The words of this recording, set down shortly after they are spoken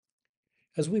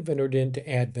As we've entered into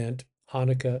Advent,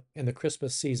 Hanukkah, and the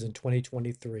Christmas season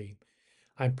 2023,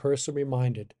 I'm personally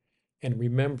reminded and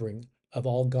remembering of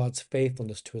all God's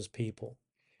faithfulness to his people.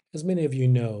 As many of you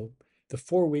know, the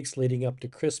 4 weeks leading up to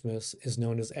Christmas is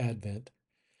known as Advent,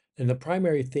 and the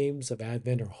primary themes of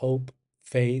Advent are hope,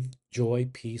 faith, joy,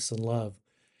 peace, and love.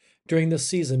 During this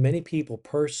season, many people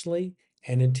personally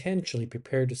and intentionally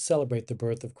prepare to celebrate the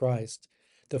birth of Christ,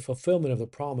 the fulfillment of the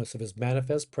promise of his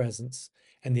manifest presence,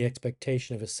 and the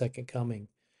expectation of his second coming.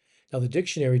 Now, the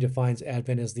dictionary defines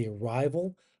Advent as the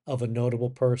arrival of a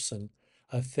notable person,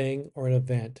 a thing, or an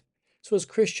event. So, as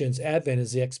Christians, Advent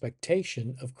is the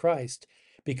expectation of Christ.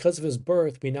 Because of his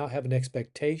birth, we now have an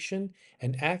expectation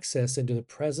and access into the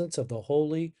presence of the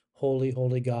holy, holy,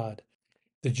 holy God.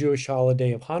 The Jewish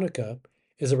holiday of Hanukkah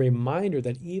is a reminder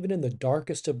that even in the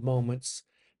darkest of moments,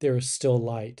 there is still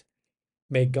light.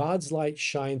 May God's light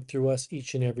shine through us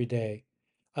each and every day.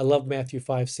 I love Matthew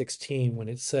 5:16 when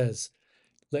it says,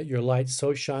 "Let your light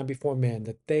so shine before men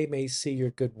that they may see your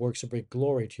good works and bring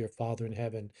glory to your Father in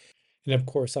heaven." And of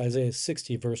course, Isaiah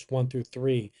 60, verse 1 through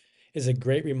 3, is a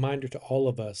great reminder to all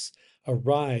of us.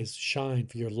 Arise, shine,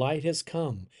 for your light has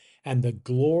come, and the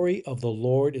glory of the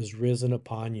Lord is risen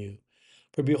upon you.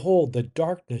 For behold, the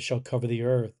darkness shall cover the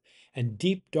earth, and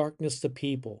deep darkness the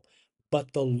people.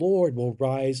 But the Lord will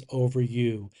rise over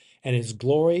you, and his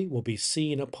glory will be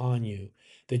seen upon you.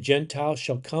 The Gentiles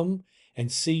shall come and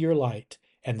see your light,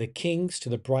 and the kings to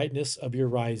the brightness of your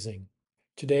rising.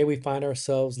 Today we find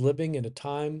ourselves living in a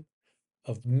time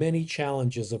of many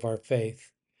challenges of our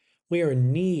faith. We are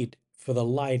in need for the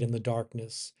light in the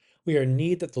darkness. We are in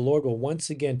need that the Lord will once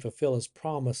again fulfill his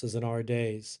promises in our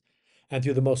days. And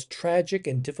through the most tragic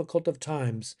and difficult of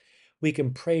times, we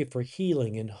can pray for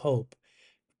healing and hope,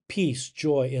 peace,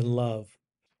 joy, and love.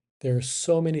 There are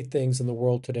so many things in the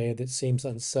world today that seems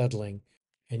unsettling,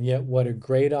 and yet what a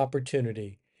great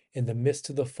opportunity in the midst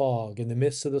of the fog, in the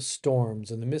midst of the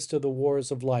storms, in the midst of the wars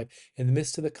of life, in the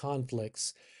midst of the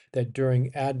conflicts, that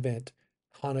during Advent,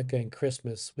 Hanukkah, and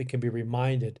Christmas, we can be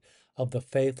reminded of the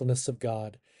faithfulness of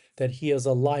God, that He is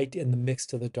a light in the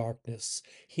midst of the darkness.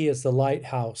 He is the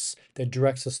lighthouse that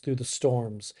directs us through the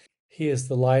storms. He is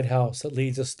the lighthouse that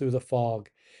leads us through the fog.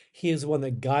 He is one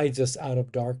that guides us out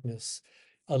of darkness.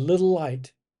 A little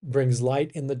light brings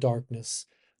light in the darkness.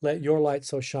 Let your light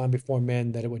so shine before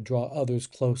men that it would draw others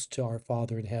close to our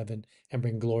Father in heaven and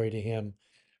bring glory to Him.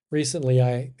 Recently,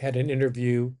 I had an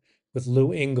interview with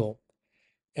Lou Engle,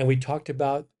 and we talked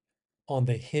about on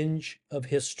the hinge of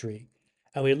history.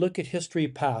 And we look at history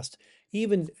past,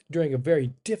 even during a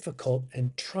very difficult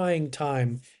and trying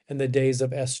time in the days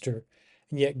of Esther.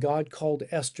 And yet God called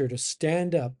Esther to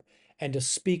stand up and to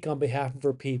speak on behalf of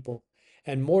her people.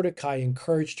 And Mordecai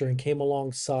encouraged her and came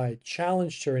alongside,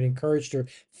 challenged her and encouraged her,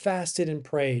 fasted and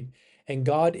prayed. And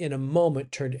God, in a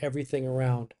moment, turned everything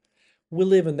around. We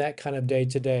live in that kind of day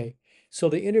today. So,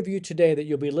 the interview today that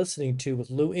you'll be listening to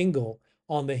with Lou Engle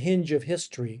on the hinge of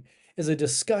history is a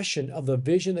discussion of the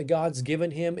vision that God's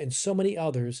given him and so many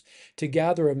others to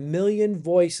gather 1 million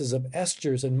voices of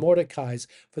Esther's and Mordecai's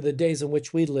for the days in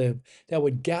which we live that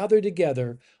would gather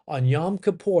together on Yom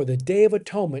Kippur, the Day of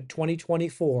Atonement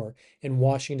 2024 in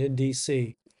Washington,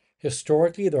 D.C.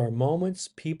 Historically, there are moments,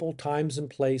 people, times, and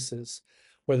places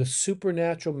where the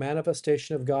supernatural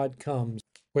manifestation of God comes,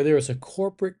 where there is a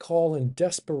corporate call and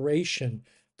desperation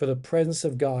for the presence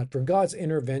of God, for God's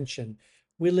intervention.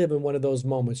 We live in one of those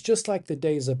moments, just like the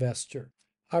days of Esther.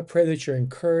 I pray that you're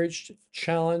encouraged,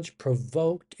 challenged,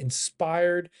 provoked,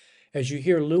 inspired as you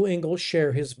hear Lou Engle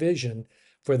share his vision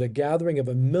for the gathering of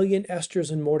 1 million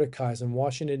Esthers and Mordecais in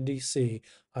Washington, D.C.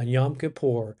 on Yom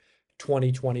Kippur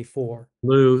 2024.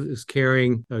 Lou is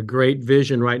carrying a great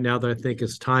vision right now that I think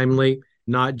is timely,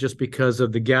 not just because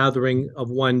of the gathering of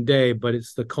one day, but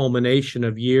it's the culmination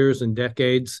of years and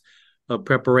decades of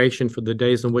preparation for the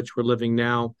days in which we're living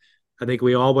now. I think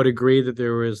we all would agree that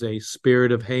there is a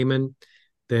spirit of Haman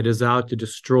that is out to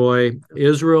destroy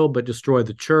Israel, but destroy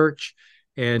the church.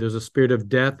 And there's a spirit of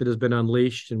death that has been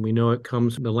unleashed, and we know it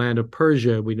comes from the land of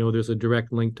Persia. We know there's a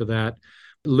direct link to that.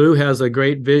 Lou has a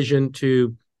great vision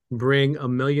to bring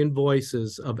 1 million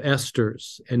voices of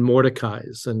Esther's and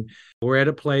Mordecai's. And we're at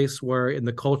a place where, in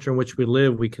the culture in which we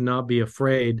live, we cannot be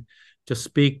afraid to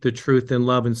speak the truth in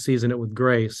love and season it with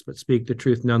grace, but speak the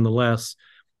truth nonetheless.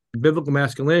 Biblical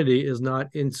masculinity is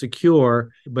not insecure,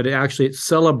 but it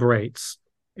celebrates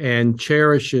and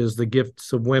cherishes the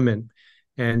gifts of women.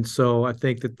 And so I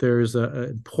think that there's an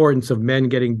importance of men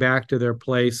getting back to their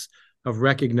place of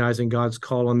recognizing God's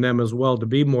call on them as well to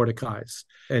be Mordecai's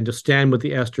and to stand with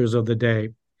the Esthers of the day.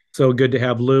 So good to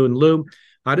have Lou. And Lou,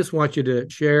 I just want you to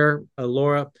share,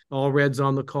 Laura, all Red's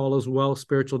on the call as well,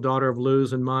 spiritual daughter of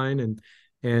Lou's and mine.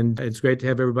 And it's great to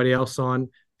have everybody else on.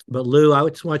 But Lou, I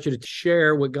just want you to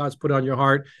share what God's put on your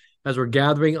heart as we're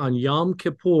gathering on Yom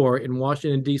Kippur in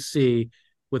Washington, D.C.,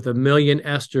 with a million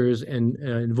Esthers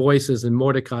and voices and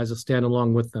Mordecai's to stand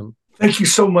along with them. Thank you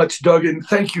so much, Doug, and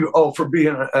thank you all for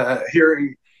being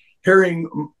hearing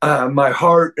my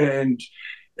heart. And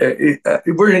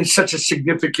we're in such a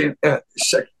significant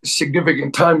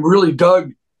time, really,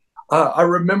 Doug. I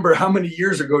remember how many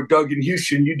years ago, Doug, in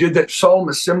Houston, you did that Solemn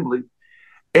Assembly,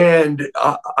 and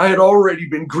I had already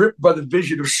been gripped by the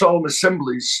vision of Solemn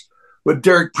Assemblies with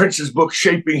Derek Prince's book,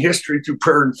 Shaping History Through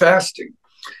Prayer and Fasting.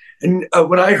 And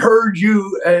when I heard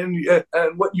you and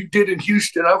what you did in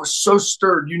Houston, I was so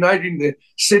stirred, uniting the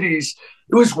cities.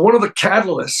 It was one of the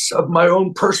catalysts of my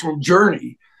own personal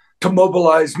journey to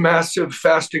mobilize massive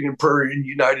fasting and prayer in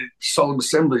United Solemn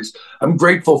Assemblies. I'm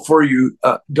grateful for you,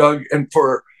 Doug, and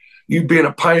for you being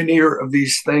a pioneer of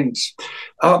these things.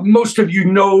 Most of you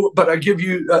know, but I give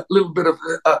you a little bit of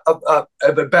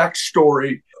a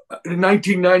backstory. In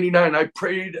 1999, I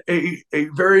prayed a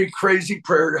very crazy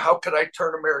prayer. How could I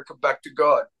turn America back to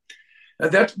God?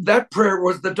 And that prayer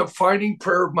was the defining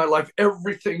prayer of my life.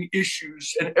 Everything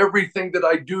issues and everything that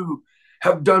I do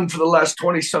have done for the last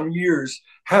 20 some years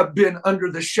have been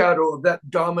under the shadow of that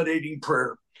dominating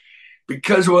prayer.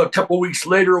 Because a couple of weeks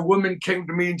later, a woman came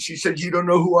to me and she said, "You don't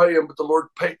know who I am, but the Lord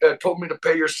told me to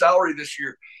pay your salary this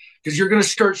year because you're going to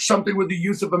start something with the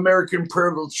youth of American prayer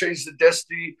that will change the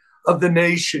destiny of the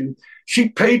nation." She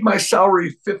paid my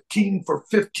salary for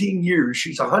 15 years.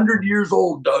 She's 100 years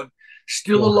old, Doug,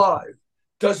 still alive,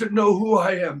 doesn't know who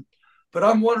I am. But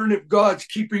I'm wondering if God's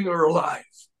keeping her alive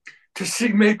to see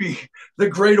maybe the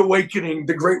great awakening,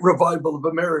 the great revival of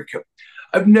America.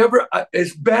 I've never,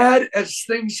 as bad as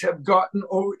things have gotten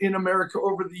in America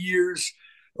over the years,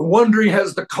 wondering,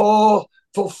 has the call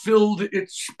fulfilled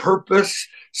its purpose?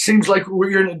 Seems like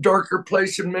we're in a darker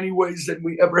place in many ways than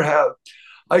we ever have.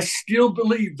 I still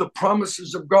believe the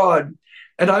promises of God.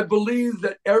 And I believe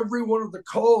that every one of the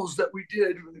calls that we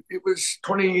did, it was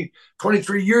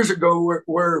 23 years ago,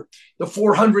 where the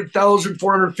 400,000,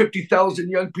 450,000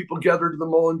 young people gathered to the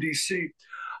mall in DC.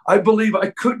 I believe I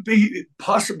could be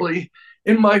possibly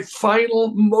in my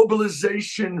final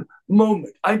mobilization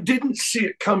moment. I didn't see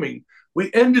it coming. We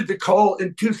ended the call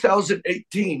in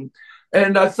 2018.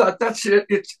 And I thought, that's it.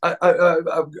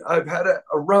 I've had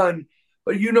a run.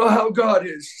 But you know how God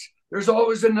is. There's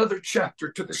always another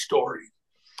chapter to the story.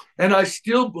 And I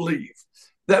still believe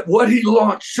that what he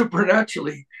launched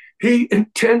supernaturally, he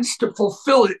intends to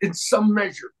fulfill it in some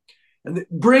measure. And it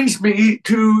brings me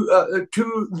to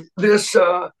this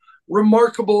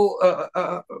remarkable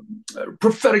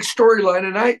prophetic storyline.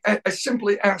 And I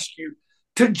simply ask you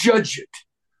to judge it.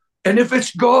 And if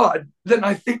it's God, then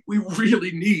I think we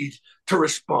really need to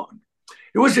respond.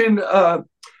 It was in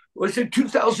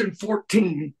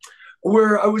 2014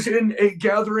 where I was in a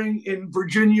gathering in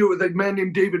Virginia with a man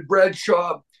named David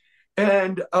Bradshaw,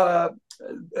 and a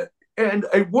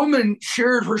woman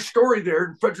shared her story there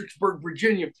in Fredericksburg,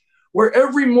 Virginia, where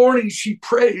every morning she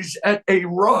prays at a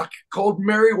rock called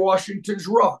Mary Washington's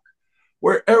Rock,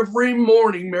 where every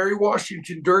morning Mary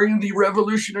Washington, during the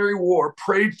Revolutionary War,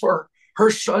 prayed for her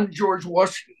son, George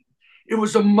Washington. It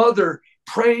was a mother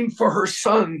praying for her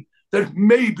son that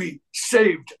maybe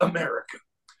saved America.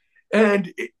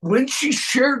 And when she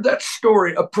shared that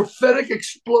story, a prophetic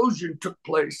explosion took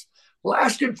place,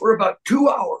 lasted for about 2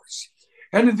 hours.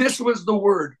 And this was the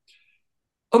word: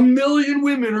 1 million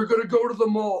women are going to go to the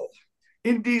mall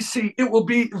in DC. It will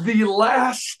be the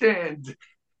last stand.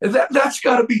 And that's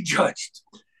got to be judged.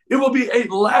 It will be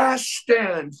a last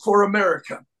stand for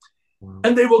America. Wow.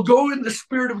 And they will go in the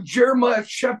spirit of Jeremiah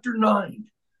chapter 9.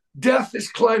 Death has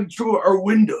climbed through our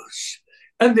windows.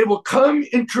 And they will come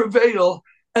in travail,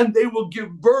 and they will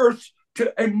give birth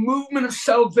to a movement of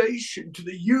salvation to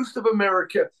the youth of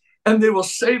America, and they will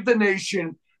save the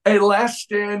nation. A last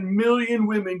stand, 1 million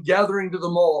women gathering to the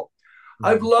mall. Mm-hmm.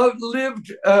 I've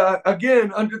lived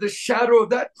again under the shadow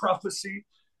of that prophecy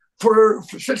for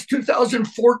since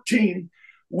 2014.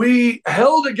 We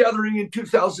held a gathering in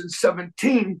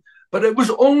 2017, but it was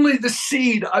only the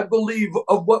seed, I believe,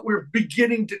 of what we're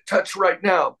beginning to touch right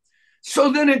now.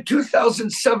 So then in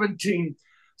 2017,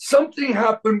 something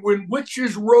happened when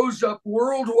witches rose up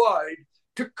worldwide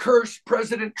to curse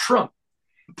President Trump.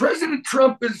 President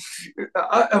Trump is,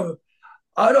 I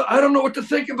don't know what to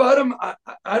think about him.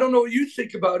 I don't know what you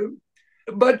think about him.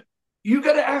 But you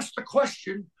got to ask the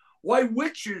question, why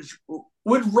witches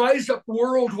would rise up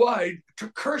worldwide to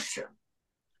curse him.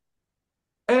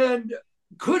 And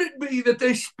could it be that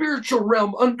the spiritual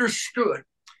realm understood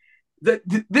that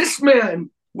this man,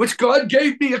 which God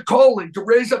gave me a calling to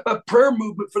raise up a prayer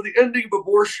movement for the ending of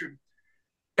abortion,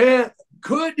 and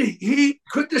could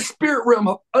the spirit realm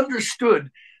have understood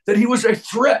that he was a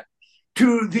threat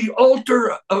to the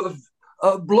altar of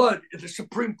blood in the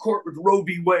Supreme Court with Roe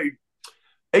v. Wade?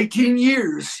 18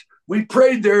 years we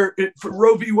prayed there for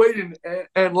Roe v. Wade,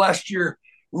 and last year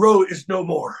Roe is no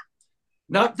more.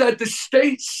 Not that the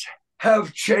states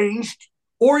have changed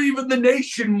or even the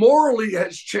nation morally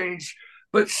has changed,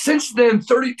 but since then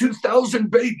 32,000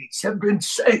 babies have been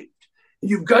saved.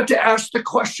 You've got to ask the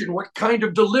question, what kind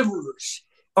of deliverers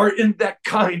are in that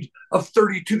kind of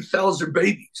 32,000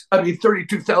 babies?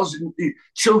 32,000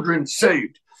 children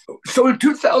saved. So in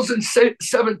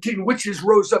 2017, witches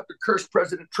rose up to curse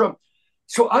President Trump.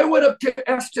 So I went up to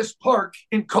Estes Park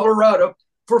in Colorado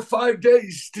for 5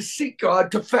 days to seek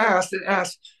God, to fast and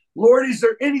ask, Lord, is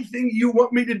there anything you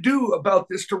want me to do about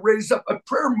this, to raise up a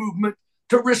prayer movement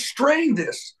to restrain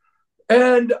this?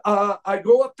 And I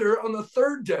go up there on the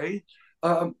third day.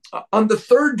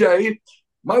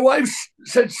 My wife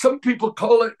said some people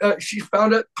call it, she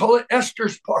found it, call it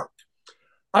Esther's Park.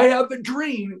 I have a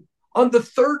dream on the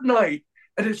third night,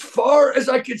 and as far as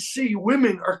I could see,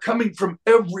 women are coming from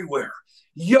everywhere,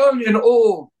 young and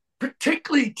old,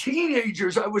 particularly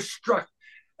teenagers. I was struck,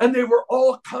 and they were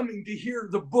all coming to hear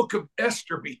the book of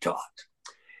Esther be taught.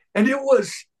 And it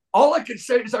was, all I could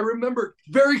say is I remember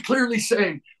very clearly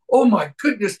saying, oh my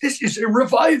goodness, this is a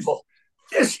revival.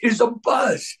 This is a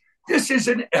buzz. This is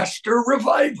an Esther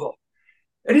revival.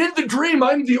 And in the dream,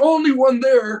 I'm the only one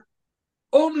there,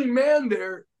 only man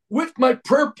there with my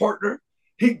prayer partner.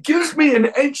 He gives me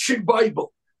an ancient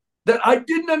Bible that I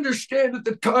didn't understand at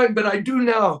the time, but I do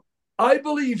now. I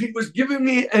believe he was giving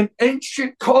me an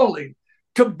ancient calling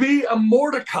to be a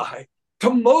Mordecai, to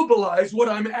mobilize what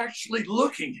I'm actually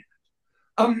looking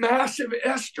at. A massive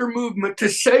Esther movement to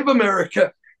save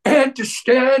America and to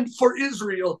stand for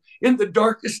Israel in the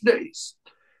darkest days.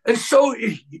 And so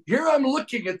here I'm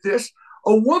looking at this.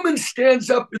 A woman stands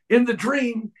up in the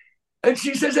dream and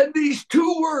she says, and these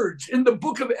two words in the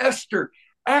book of Esther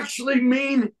actually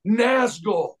mean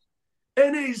Nazgul,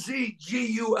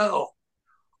 Nazgul.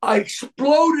 I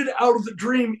exploded out of the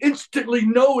dream, instantly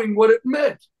knowing what it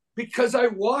meant, because I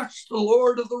watched The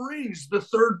Lord of the Rings, the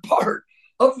third part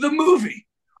of the movie,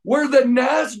 where the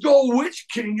Nazgul Witch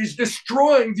King is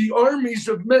destroying the armies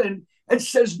of men and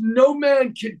says, no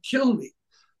man can kill me.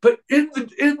 But in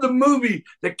the movie,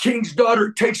 the king's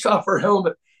daughter takes off her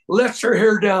helmet, lets her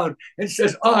hair down, and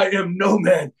says, I am no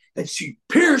man. And she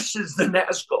pierces the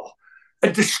Nazgul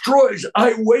and destroys.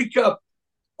 I wake up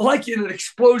like in an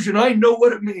explosion. I know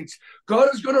what it means. God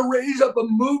is going to raise up a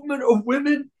movement of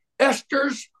women,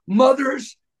 Esther's,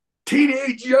 mothers,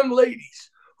 teenage young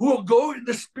ladies who will go in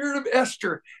the spirit of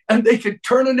Esther, and they could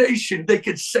turn a nation. They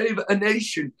could save a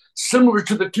nation, similar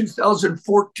to the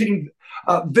 2014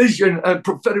 vision and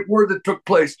prophetic word that took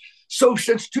place. So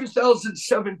since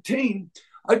 2017,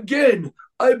 again,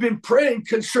 I've been praying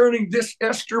concerning this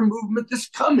Esther movement that's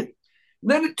coming.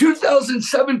 And then in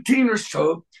 2017 or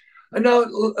so, and now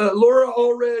Laura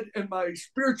Allred and my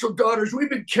spiritual daughters, we've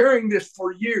been carrying this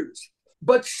for years.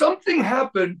 But something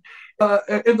happened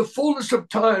in the fullness of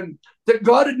time that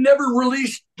God had never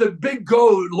released the big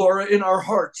go, Laura, in our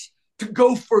hearts to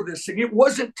go for this thing. It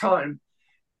wasn't time.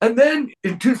 And then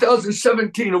in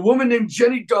 2017, a woman named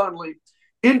Jenny Donnelly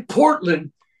in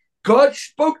Portland, God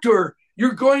spoke to her,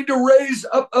 you're going to raise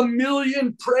up 1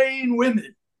 million praying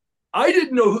women. I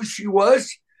didn't know who she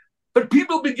was, but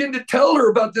people begin to tell her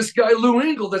about this guy, Lou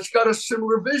Engle, that's got a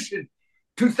similar vision.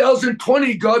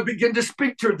 2020, God began to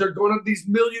speak to her. They're going to, these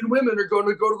 1 million women are going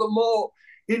to go to the mall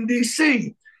in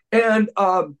DC. And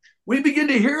we begin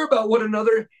to hear about one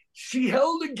another. She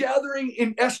held a gathering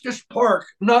in Estes Park,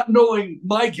 not knowing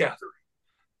my gathering,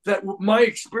 that my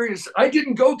experience. I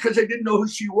didn't go because I didn't know who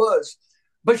she was,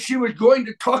 but she was going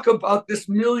to talk about this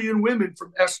 1 million women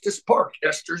from Estes Park,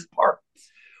 Esther's Park.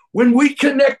 When we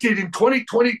connected in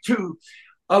 2022,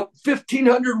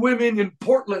 1,500 women in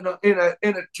Portland in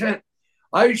a tent,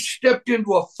 I stepped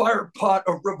into a fire pot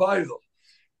of revival.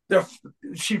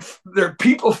 Their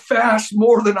people fast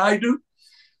more than I do.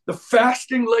 The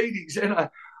fasting ladies, and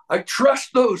I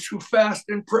trust those who fast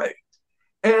and pray.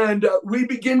 And we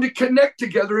begin to connect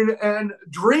together and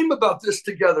dream about this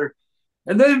together.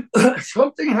 And then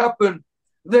something happened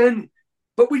then,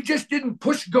 but we just didn't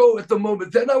push go at the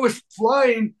moment. Then I was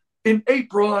flying in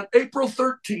April, on April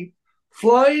 13th,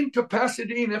 flying to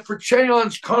Pasadena for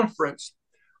Cheon's conference,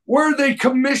 where they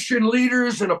commission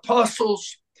leaders and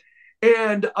apostles.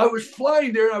 And I was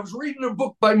flying there, and I was reading a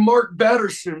book by Mark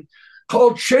Batterson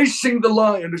called Chasing the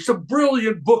Lion. It's a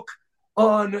brilliant book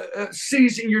on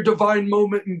seizing your divine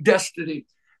moment and destiny.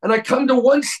 And I come to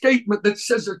one statement that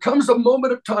says there comes a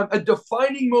moment of time, a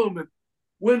defining moment,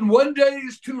 when one day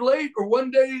is too late or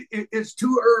one day is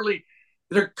too early.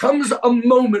 There comes a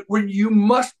moment when you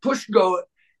must push go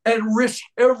and risk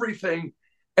everything.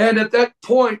 And at that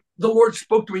point, the Lord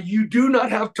spoke to me, you do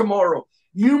not have tomorrow.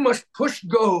 You must push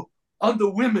go on the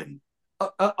women,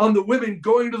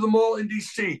 going to the mall in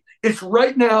DC. It's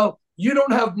right now. You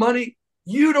don't have money.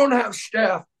 You don't have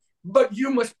staff, but you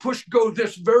must push go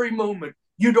this very moment.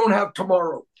 You don't have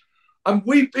tomorrow. I'm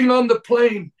weeping on the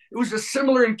plane. It was a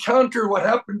similar encounter what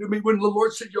happened to me when the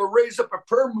Lord said, you'll raise up a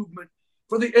prayer movement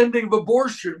for the ending of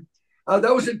abortion.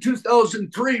 That was in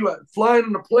 2003, flying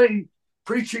on a plane,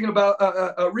 preaching about,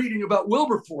 reading about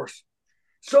Wilberforce.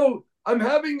 So I'm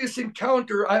having this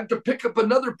encounter. I have to pick up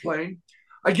another plane.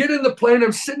 I get in the plane.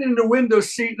 I'm sitting in the window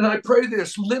seat, and I pray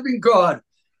this, living God,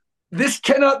 this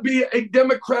cannot be a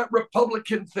Democrat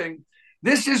Republican thing.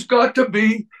 This has got to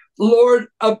be, Lord,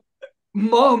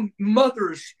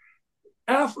 mothers,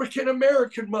 African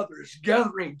American mothers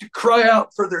gathering to cry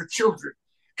out for their children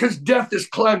because death has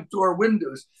climbed through our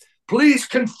windows. Please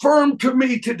confirm to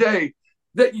me today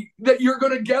that you're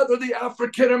going to gather the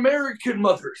African American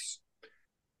mothers.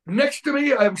 Next to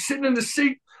me, I'm sitting in the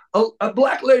seat. A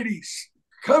black lady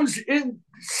comes in,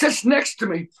 sits next to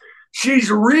me.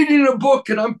 She's reading a book,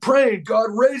 and I'm praying, God,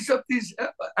 raise up these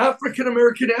African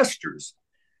American Esthers.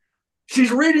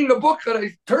 She's reading a book, and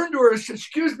I turned to her and said,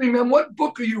 excuse me, ma'am, what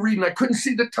book are you reading? I couldn't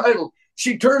see the title.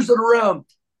 She turns it around.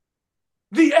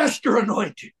 The Esther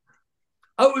Anointing.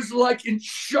 I was like in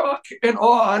shock and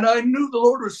awe, and I knew the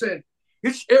Lord was saying,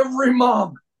 it's every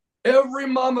mom, every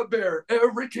mama bear,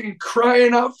 every teen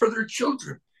crying out for their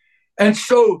children. And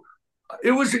so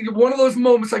it was one of those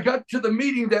moments. I got to the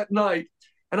meeting that night,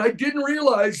 and I didn't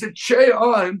realize that Che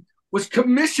Ahn was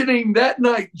commissioning that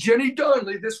night Jenny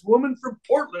Donnelly, this woman from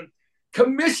Portland,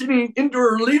 commissioning into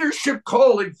her leadership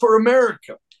calling for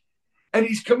America. And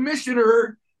he's commissioned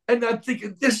her, and I'm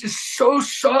thinking, this is so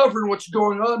sovereign what's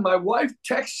going on. My wife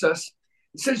texts us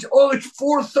and says, oh, it's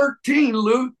 4/13,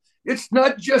 Lou. It's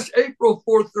not just April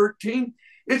 4/13,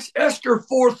 it's Esther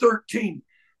 4/13.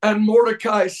 And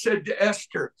Mordecai said to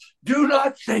Esther, do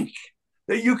not think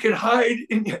that you can hide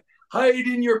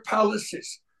in your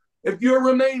palaces. If you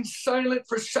remain silent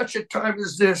for such a time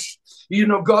as this,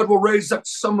 God will raise up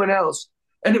someone else.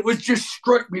 And it was just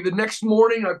struck me. The next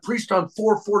morning, I preached on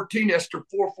 4/14, Esther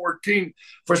 4/14,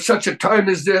 for such a time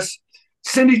as this.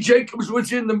 Cindy Jacobs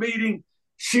was in the meeting.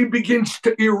 She begins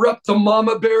to erupt. The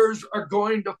mama bears are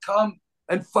going to come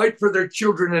and fight for their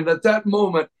children. And at that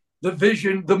moment, the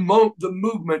vision, the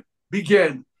movement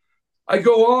began. I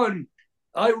go on.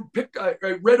 I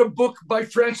read a book by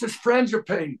Francis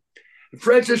Frangipane.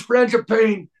 Francis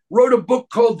Frangipane wrote a book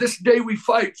called This Day We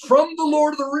Fight from the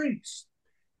Lord of the Rings.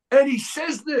 And he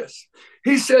says this.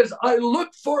 He says, I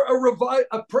looked for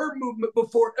a prayer movement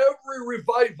before every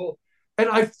revival, and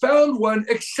I found one,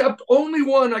 except only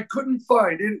one I couldn't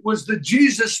find. It was the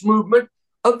Jesus movement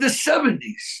of the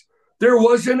 70s. There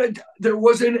wasn't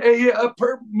a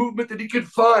prayer movement that he could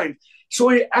find. So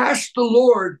he asked the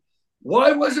Lord,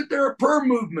 why wasn't there a prayer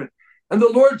movement? And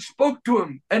the Lord spoke to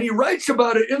him, and he writes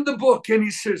about it in the book. And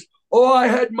he says, oh, I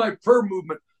had my prayer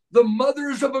movement. The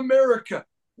mothers of America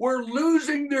were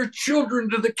losing their children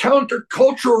to the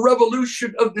countercultural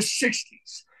revolution of the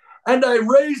 60s. And I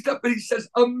raised up, and he says,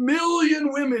 1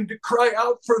 million women to cry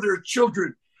out for their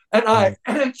children. And I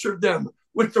answered them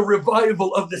with the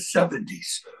revival of the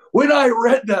 70s. When I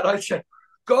read that, I said,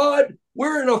 God,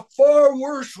 we're in a far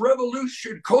worse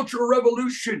revolution, cultural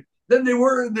revolution, than they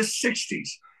were in the 60s.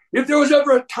 If there was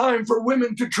ever a time for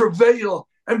women to travail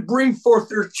and bring forth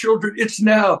their children, it's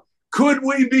now. Could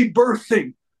we be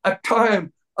birthing a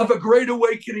time of a great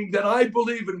awakening that I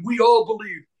believe and we all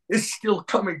believe is still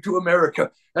coming to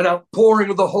America, an outpouring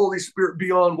of the Holy Spirit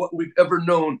beyond what we've ever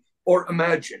known or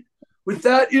imagined? With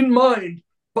that in mind,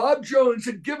 Bob Jones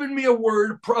had given me a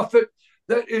word, a prophet,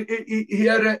 that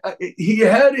he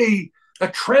had a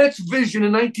trance vision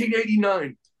in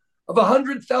 1989 of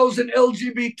 100,000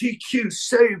 LGBTQ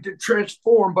saved and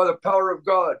transformed by the power of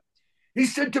God. He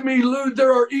said to me, Lou,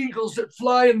 there are eagles that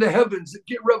fly in the heavens that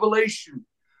get revelation.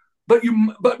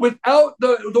 But without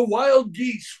the wild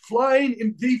geese flying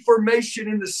in V formation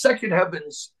in the second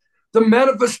heavens, the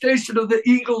manifestation of the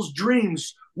eagle's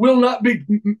dreams will not be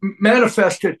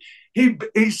manifested. He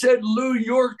said, Lou,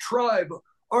 your tribe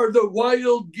are the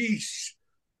wild geese.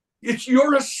 It's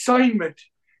your assignment.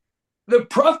 The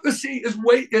prophecy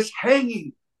is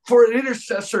hanging for an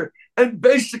intercessor. And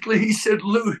basically he said,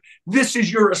 Lou, this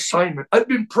is your assignment. I've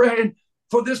been praying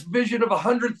for this vision of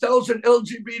 100,000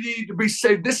 LGBT to be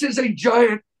saved. This is a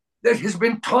giant that has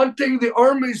been taunting the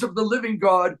armies of the living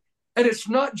God. And it's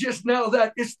not just now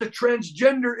that, it's the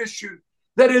transgender issue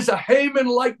that is a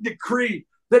Haman-like decree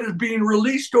that is being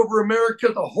released over America,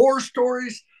 the horror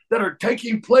stories that are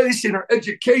taking place in our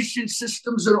education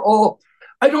systems and all.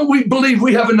 I don't believe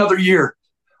we have another year.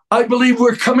 I believe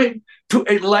we're coming to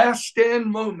a last stand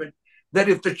moment that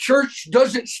if the church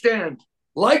doesn't stand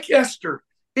like Esther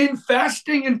in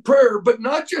fasting and prayer, but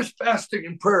not just fasting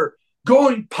and prayer,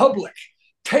 going public,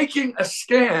 taking a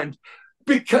stand,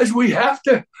 because we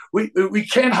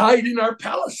can't hide in our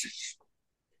palaces,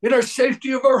 in our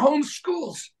safety of our home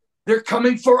schools. They're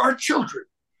coming for our children.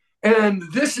 And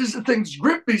this is the things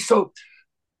grip me. So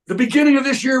the beginning of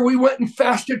this year, we went and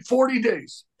fasted 40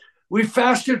 days. We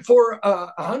fasted for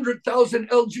 100,000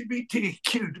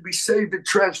 LGBTQ to be saved and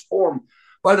transformed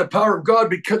by the power of God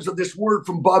because of this word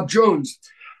from Bob Jones.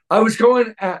 I was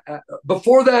going,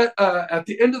 before that, at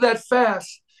the end of that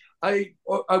fast, I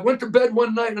went to bed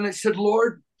one night and I said,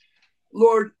 Lord,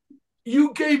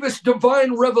 you gave us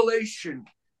divine revelation.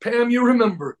 Pam, you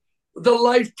remember the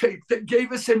life tape that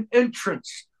gave us an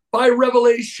entrance by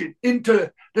revelation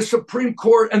into the Supreme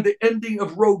Court and the ending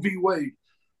of Roe v. Wade.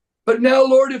 But now,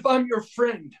 Lord, if I'm your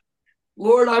friend,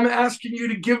 Lord, I'm asking you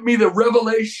to give me the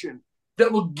revelation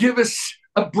that will give us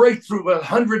a breakthrough of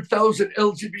 100,000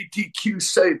 LGBTQ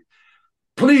saved.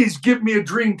 Please give me a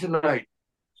dream tonight.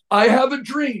 I have a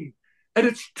dream, and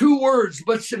it's 2 words,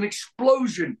 but it's an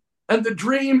explosion. And the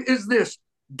dream is this: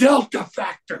 Delta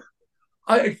factor.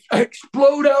 I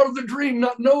explode out of the dream,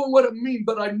 not knowing what it means,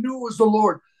 but I knew it was the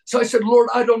Lord. So I said, Lord,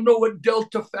 I don't know what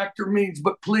Delta factor means,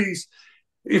 but please,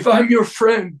 if I'm your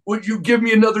friend, would you give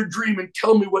me another dream and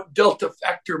tell me what Delta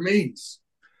factor means?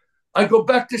 I go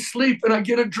back to sleep and I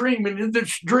get a dream. And in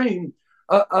this dream,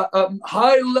 a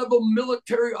high-level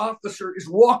military officer is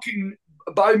walking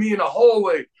by me in a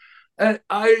hallway. And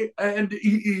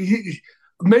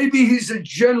maybe he's a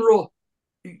general.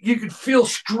 You could feel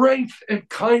strength and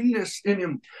kindness in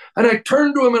him. And I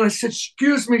turned to him and I said,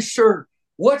 excuse me, sir,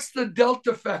 what's the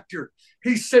Delta factor?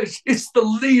 He says, it's the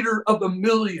leader of 1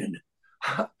 million.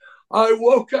 I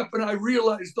woke up and I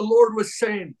realized the Lord was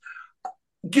saying,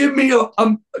 give me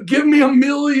a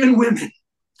million women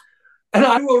and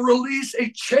I will release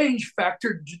a change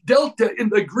factor. Delta in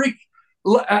the Greek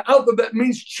alphabet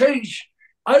means change.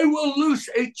 I will loose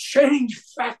a change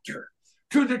factor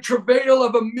to the travail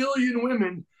of 1 million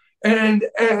women.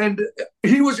 And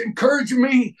he was encouraging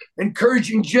me,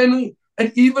 encouraging Jenny,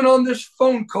 and even on this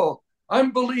phone call,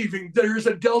 I'm believing there is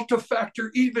a Delta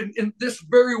factor even in this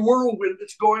very whirlwind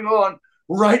that's going on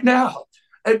right now.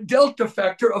 A Delta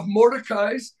factor of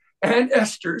Mordecai's and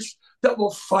Esther's that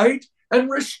will fight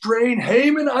and restrain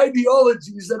Haman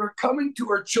ideologies that are coming to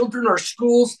our children, our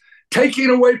schools, taking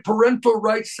away parental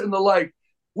rights and the like.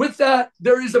 With that,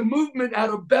 there is a movement out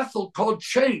of Bethel called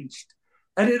Changed,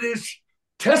 and it is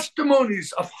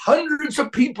testimonies of hundreds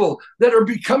of people that are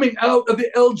becoming out of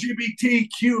the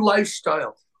LGBTQ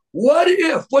lifestyle. What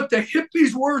if what the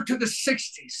hippies were to the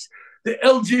 60s, the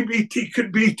LGBT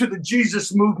could be to the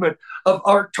Jesus movement of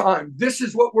our time? This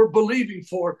is what we're believing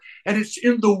for, and it's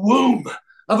in the womb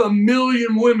of 1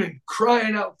 million women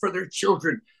crying out for their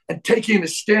children and taking a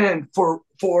stand for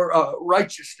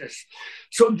righteousness.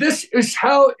 So this is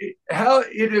how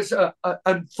it is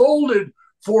unfolded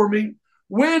for me.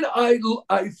 When I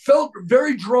felt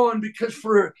very drawn, because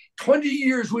for 20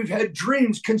 years we've had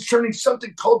dreams concerning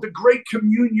something called the Great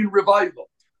Communion Revival.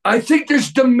 I think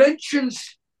there's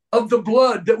dimensions of the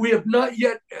blood that we have not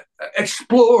yet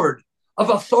explored, of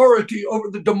authority over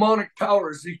the demonic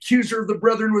powers, the accuser of the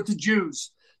brethren with the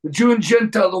Jews, the Jew and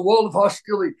Gentile, the wall of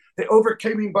hostility. They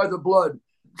overcame him by the blood.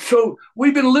 So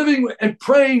we've been living and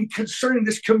praying concerning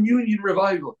this communion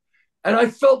revival. And I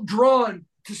felt drawn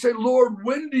to say, Lord,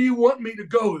 when do you want me to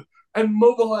go and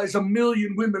mobilize 1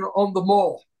 million women on the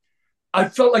mall? I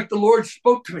felt like the Lord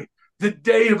spoke to me the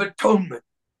Day of Atonement,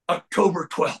 October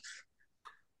 12th,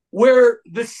 where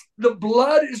the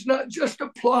blood is not just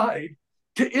applied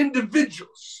to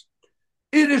individuals.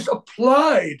 It is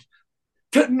applied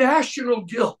to national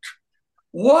guilt.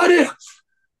 What if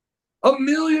 1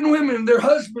 million women, their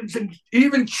husbands, and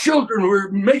even children,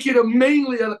 we're making it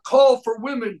mainly a call for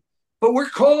women, but we're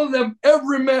calling them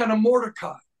every man a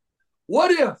Mordecai. What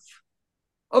if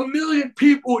 1 million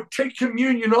people would take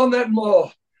communion on that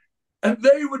mall and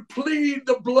they would plead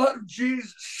the blood of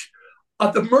Jesus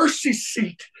at the mercy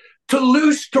seat to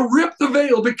rip the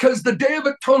veil, because the Day of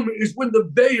Atonement is when the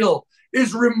veil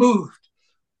is removed.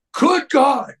 Could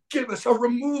God give us a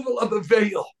removal of the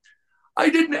veil? I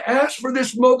didn't ask for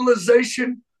this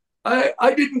mobilization.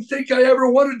 I didn't think I ever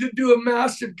wanted to do a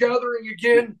massive gathering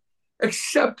again,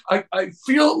 except I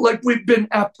feel like we've been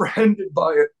apprehended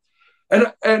by it.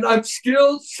 And I'm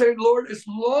still saying, Lord, as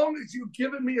long as you've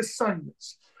given me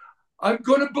assignments, I'm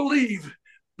going to believe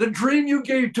the dream you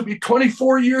gave to me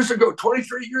 24 years ago,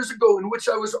 23 years ago, in which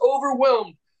I was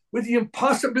overwhelmed with the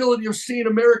impossibility of seeing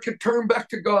America turn back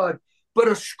to God. But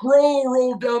a scroll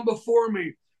rolled down before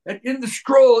me, and in the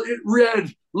scroll it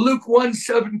read Luke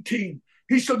 1:17.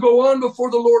 He shall go on before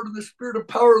the Lord in the spirit of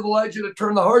power of Elijah to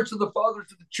turn the hearts of the fathers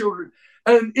to the children.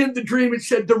 And in the dream it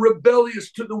said, the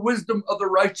rebellious to the wisdom of the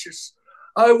righteous.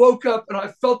 I woke up and I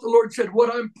felt the Lord said,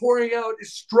 what I'm pouring out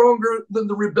is stronger than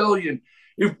the rebellion.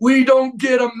 If we don't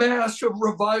get a mass of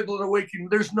revival and awakening,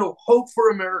 there's no hope for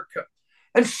America.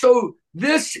 And so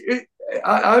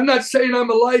I'm not saying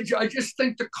I'm Elijah. I just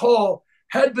think the call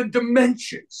had the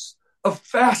dimensions of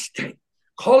fasting,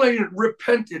 calling it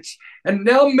repentance. And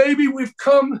now maybe we've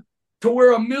come to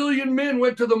where 1 million men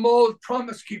went to the mall as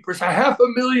promise keepers.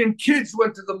 500,000 kids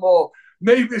went to the mall.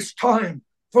 Maybe it's time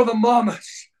for the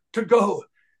mamas to go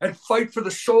and fight for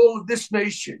the soul of this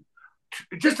nation.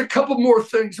 Just a couple more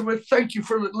things. I want to thank you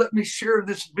for letting me share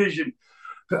this vision.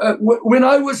 When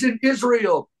I was in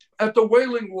Israel at the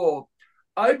Wailing Wall,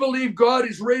 I believe God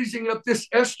is raising up this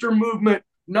Esther movement,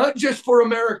 not just for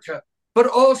America, but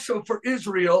also for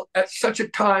Israel at such a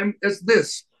time as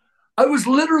this. I was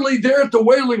literally there at the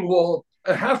Wailing Wall,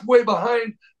 halfway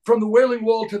behind from the Wailing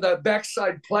Wall to that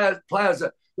backside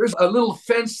plaza. There's a little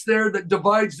fence there that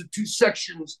divides the two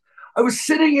sections. I was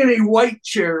sitting in a white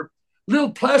chair,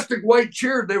 little plastic white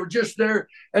chair. They were just there,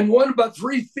 and one about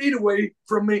 3 feet away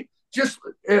from me, just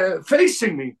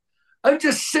facing me. I'm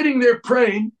just sitting there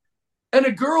praying, and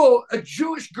a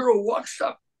Jewish girl, walks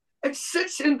up and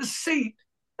sits in the seat.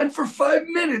 And for 5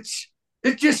 minutes,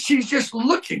 she's just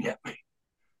looking at me.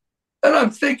 And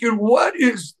I'm thinking, why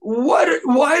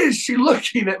is she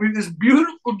looking at me, this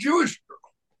beautiful Jewish girl?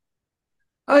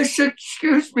 I said,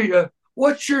 excuse me,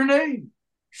 what's your name?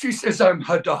 She says, I'm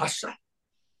Hadassah.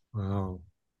 Wow.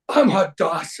 I'm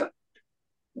Hadassah.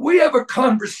 We have a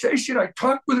conversation. I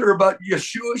talked with her about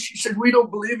Yeshua. She said, we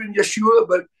don't believe in Yeshua,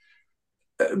 but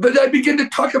I began to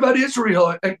talk about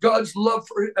Israel and God's love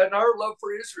and our love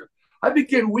for Israel. I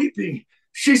began weeping.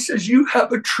 She says, you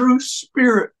have a true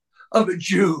spirit of a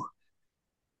Jew.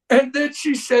 And then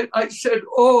I said,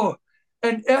 oh,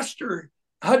 and Esther,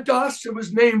 Hadassah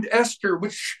was named Esther,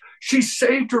 which she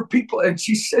saved her people. And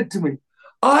she said to me,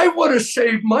 I want to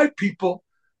save my people,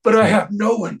 but I have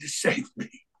no one to save me.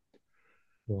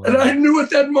 Wow. And I knew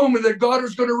at that moment that God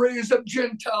was going to raise up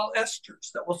Gentile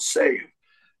Esthers that will save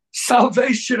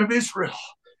salvation of Israel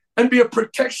and be a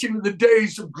protection in the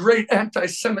days of great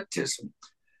anti-Semitism.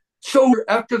 So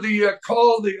after the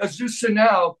call, the Azusa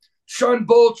Now, Sean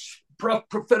Bolt's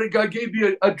prophetic guy gave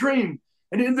me a dream.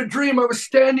 And in the dream, I was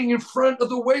standing in front of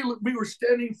the Wailing. We were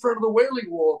standing in front of the Wailing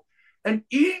Wall. And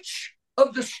each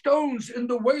of the stones in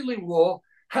the Wailing Wall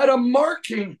had a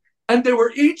marking. And they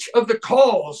were each of the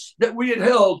calls that we had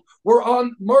held were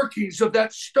on markings of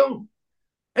that stone.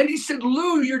 And he said,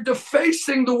 Lou, you're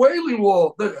defacing the Wailing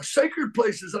Wall, the sacred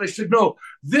places. And I said, no,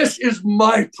 this is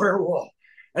my prayer wall.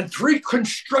 And 3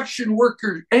 construction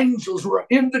worker angels were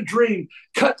in the dream,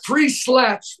 cut 3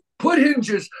 slats, put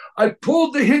hinges. I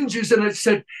pulled the hinges and I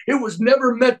said, it was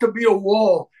never meant to be a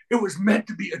wall. It was meant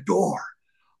to be a door.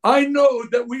 I know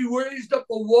that we raised up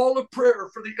a wall of prayer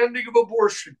for the ending of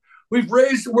abortion. We're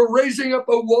raising up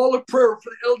a wall of prayer for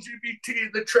the LGBT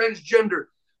and the transgender.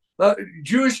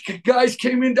 Jewish guys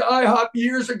came into IHOP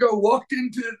years ago, walked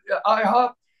into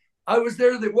IHOP. I was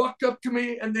there. They walked up to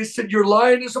me and they said, your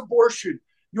lion is abortion.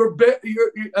 Your bear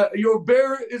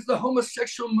is the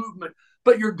homosexual movement,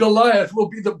 but your Goliath will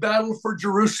be the battle for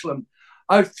Jerusalem.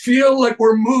 I feel like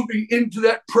we're moving into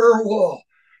that prayer wall.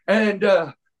 And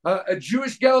a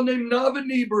Jewish gal named Nava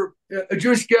Niebuhr, a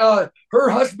Jewish gal, her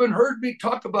husband heard me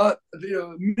talk about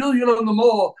the million on the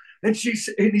mall. And he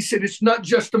said, it's not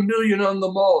just 1 million on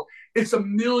the mall. It's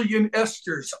 1 million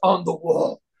Esthers on the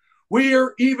wall. We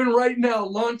are even right now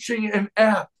launching an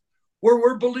app where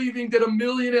we're believing that 1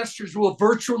 million Esthers will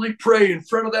virtually pray in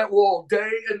front of that wall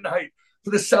day and night for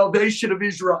the salvation of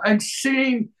Israel. I'm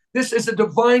seeing this as a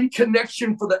divine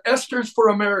connection for the Esthers for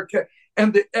America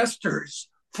and the Esthers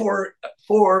for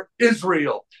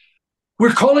Israel.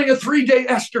 We're calling a 3-day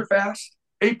Esther fast,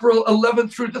 April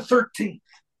 11th through the 13th.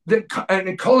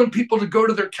 And calling people to go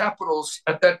to their capitals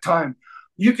at that time.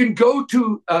 You can go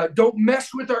to Don't Mess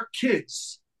With Our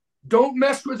Kids. Don't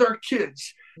Mess With Our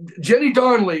Kids. Jenny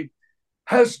Donnelly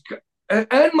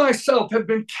and myself have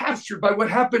been captured by what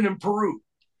happened in Peru.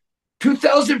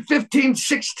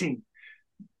 2015-16,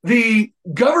 the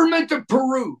government of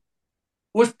Peru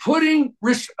was putting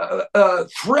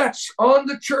threats on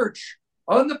the church,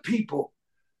 on the people,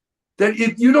 that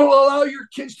if you don't allow your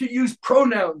kids to use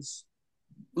pronouns,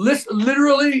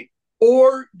 literally,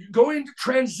 or go into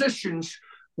transitions,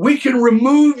 we can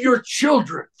remove your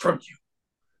children from you.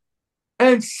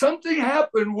 And something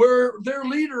happened where their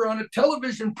leader on a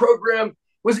television program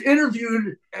was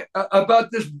interviewed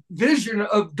about this vision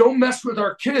of don't mess with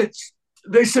our kids.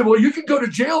 They said, well, you can go to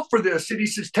jail for this. And he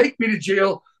says, take me to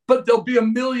jail, but there'll be a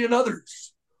million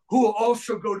others who will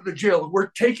also go to the jail.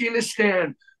 We're taking a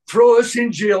stand. Throw us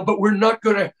in jail, but we're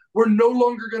no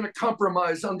longer going to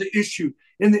compromise on the issue.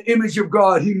 In the image of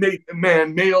God, he made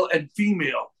man, male and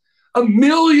female.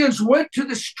 Millions went to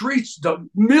the streets, Doug.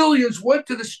 Millions went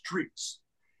to the streets.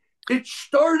 It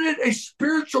started a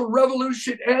spiritual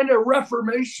revolution and a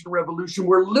reformation revolution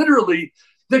where literally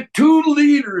the two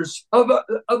leaders of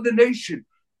the nation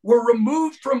were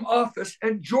removed from office,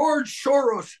 and George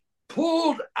Soros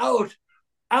pulled out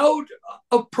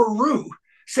of Peru,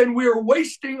 said, we are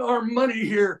wasting our money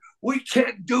here. We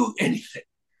can't do anything.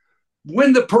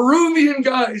 When the Peruvian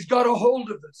guys got a hold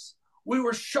of us, we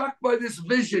were shocked by this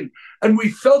vision, and we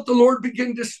felt the Lord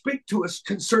begin to speak to us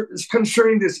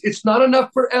concerning this. It's not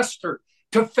enough for Esther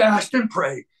to fast and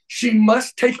pray. She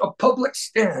must take a public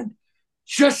stand,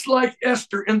 just like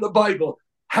Esther in the Bible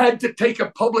had to take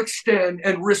a public stand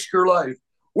and risk her life.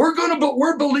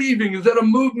 We're believing that a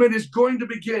movement is going to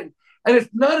begin, and it's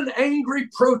not an angry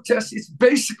protest. It's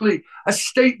basically a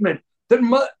statement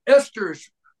that Esther's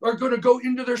are going to go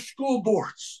into their school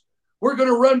boards. We're going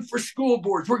to run for school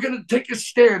boards. We're going to take a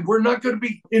stand. We're not going to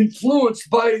be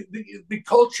influenced by the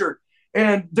culture.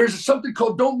 And there's something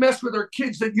called Don't Mess With Our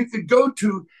Kids that you could go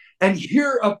to and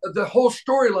hear the whole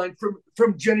storyline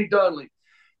from Jenny Donnelly.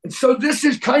 And so this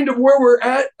is kind of where we're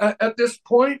at this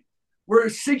point. We're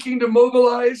seeking to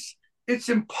mobilize. It's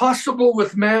impossible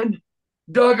with man.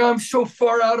 Doug, I'm so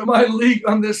far out of my league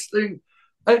on this thing.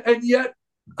 And yet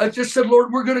I just said,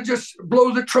 Lord, we're going to just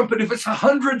blow the trumpet. If it's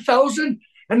 100,000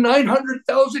 and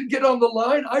 900,000 get on the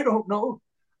line, I don't know.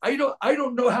 I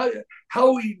don't know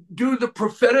how we do the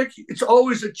prophetic. It's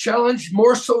always a challenge,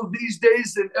 more so these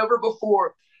days than ever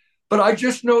before. But I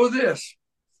just know this.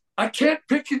 I can't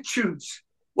pick and choose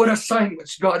what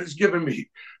assignments God has given me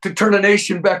to turn a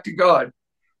nation back to God.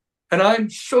 And I'm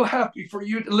so happy for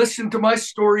you to listen to my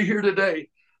story here today.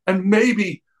 And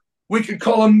maybe we could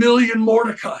call 1 million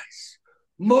Mordecais,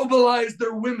 mobilize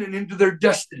their women into their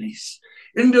destinies,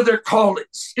 into their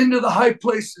callings, into the high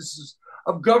places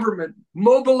of government,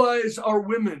 mobilize our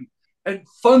women and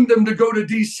fund them to go to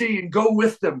DC and go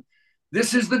with them.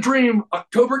 This is the dream.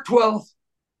 October 12th,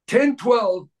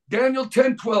 10:12, Daniel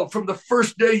 10:12, from the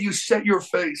first day you set your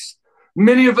face.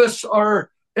 Many of us are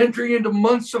entering into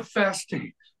months of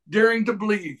fasting, daring to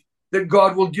believe that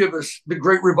God will give us the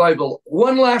great revival.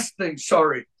 One last thing,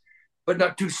 sorry, but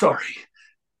not too sorry.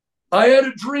 I had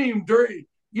a dream during,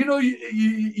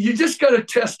 you just got to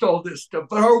test all this stuff,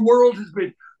 but our world has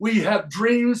been, we have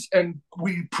dreams and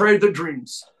we pray the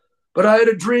dreams. But I had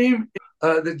a dream,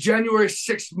 the January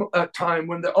 6th time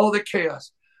when all the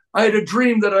chaos, I had a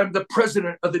dream that I'm the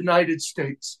president of the United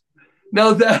States.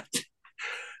 Now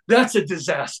that's a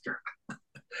disaster.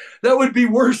 That would be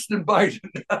worse than Biden.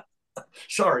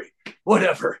 Sorry,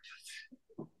 whatever.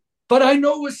 But I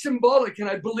know it was symbolic, and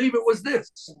I believe it was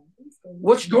this.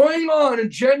 What's going on in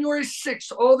January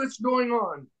 6th, all that's going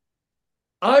on,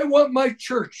 I want my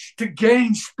church to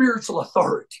gain spiritual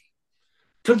authority.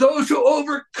 To those who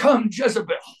overcome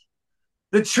Jezebel,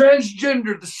 the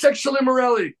transgender, the sexual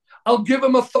immorality, I'll give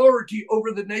them authority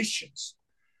over the nations.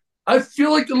 I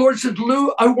feel like the Lord said,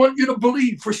 Lou, I want you to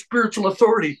believe for spiritual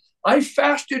authority. I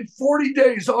fasted 40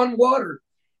 days on water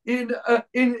in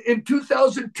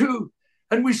 2002,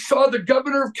 and we saw the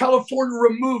governor of California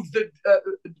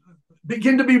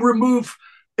begin to be removed,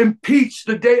 impeached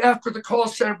the day after the call of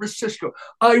San Francisco.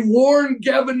 I warned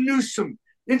Gavin Newsom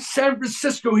in San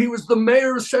Francisco, he was the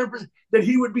mayor of San Francisco, that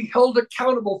he would be held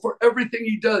accountable for everything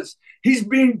he does. He's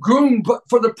being groomed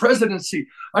for the presidency.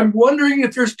 I'm wondering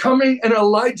if there's coming an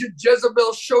Elijah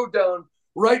Jezebel showdown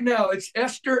right now. It's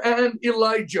Esther and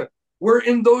Elijah. We're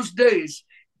in those days.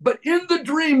 But in the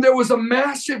dream, there was a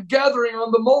massive gathering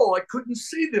on the mall. I couldn't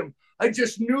see them. I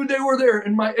just knew they were there.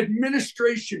 And my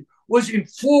administration was in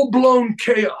full-blown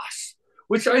chaos,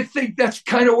 which I think that's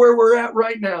kind of where we're at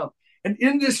right now. And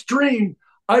in this dream,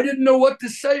 I didn't know what to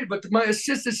say, but my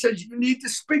assistant said, you need to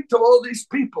speak to all these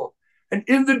people. And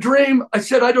in the dream, I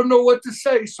said, I don't know what to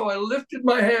say. So I lifted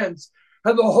my hands,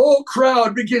 and the whole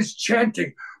crowd begins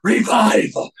chanting,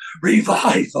 revival,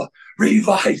 revival,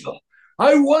 revival.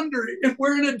 I wonder if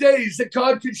we're in a days that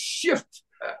God could shift.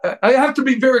 I have to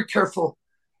be very careful.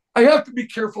 I have to be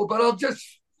careful, but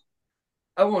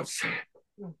I won't say it.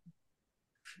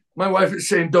 My wife is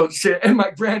saying, don't say it. And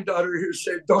my granddaughter here is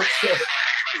saying, don't say it.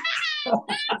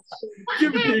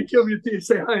 Give it to you, give it to you.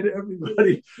 Say hi to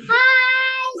everybody.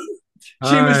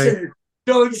 She was saying,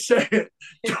 don't say it.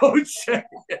 Don't say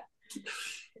it.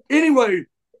 Anyway,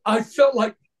 I felt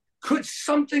like, could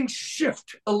something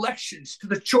shift elections to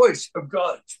the choice of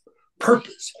God's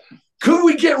purpose? Could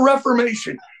we get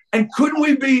reformation? And could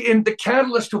we be in the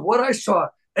catalyst of what I saw,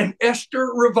 an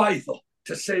Esther revival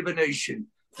to save a nation?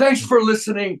 Thanks for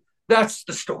listening. That's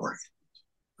the story.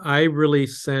 I really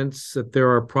sense that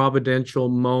there are providential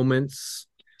moments,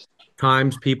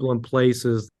 times, people, and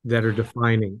places that are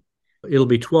defining. It'll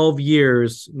be 12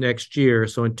 years next year.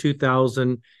 So in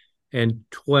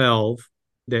 2012,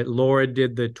 that Laura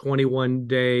did the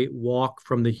 21-day walk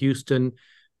from the Houston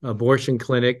abortion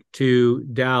clinic to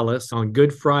Dallas on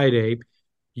Good Friday.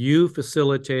 You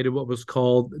facilitated what was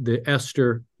called the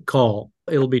Esther Call.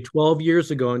 It'll be 12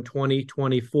 years ago in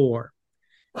 2024.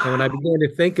 And when I began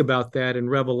to think about that in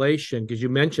Revelation, because you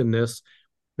mentioned this,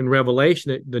 in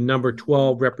Revelation, the number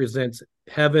 12 represents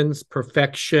heaven's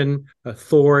perfection,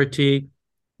 authority.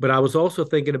 But I was also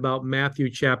thinking about Matthew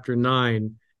chapter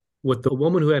 9 with the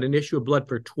woman who had an issue of blood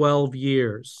for 12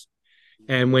 years.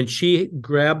 And when she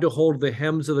grabbed a hold of the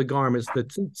hems of the garments,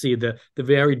 the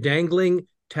very dangling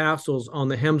tassels on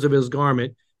the hems of his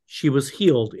garment, she was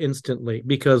healed instantly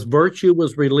because virtue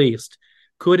was released.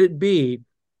 Could it be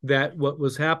that what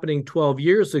was happening 12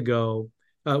 years ago,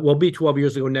 will be 12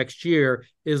 years ago next year,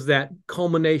 is that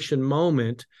culmination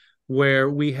moment where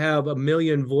we have a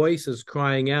million voices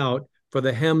crying out for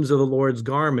the hems of the Lord's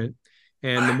garment,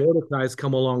 and the Mordecai's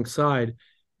come alongside.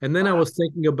 And then I was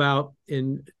thinking about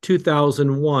in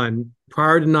 2001,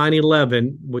 prior to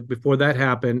 9/11, before that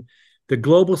happened, the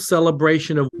global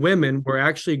celebration of women were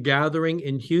actually gathering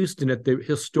in Houston at the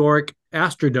historic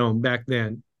Astrodome back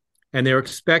then. And they were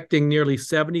expecting nearly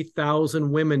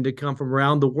 70,000 women to come from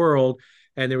around the world.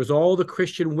 And there was all the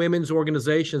Christian women's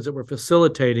organizations that were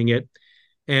facilitating it.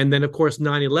 And then, of course,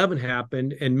 9/11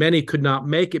 happened, and many could not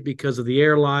make it because of the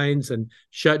airlines and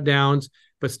shutdowns,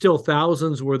 but still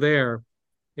thousands were there.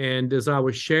 And as I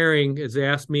was sharing, as they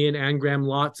asked me and Angram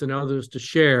Lotz and others to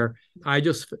share, I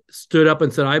just stood up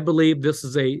and said, I believe this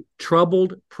is a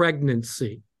troubled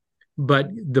pregnancy, but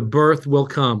the birth will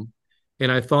come.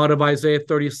 And I thought of Isaiah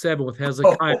 37 with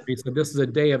Hezekiah. He said, this is a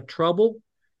day of trouble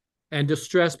and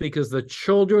distress because the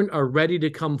children are ready to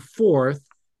come forth,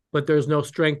 but there's no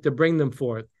strength to bring them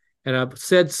forth. And I've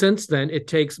said since then, it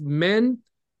takes men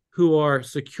who are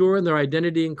secure in their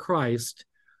identity in Christ,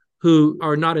 who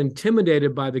are not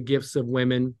intimidated by the gifts of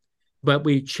women, but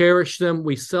we cherish them,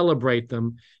 we celebrate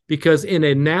them, because in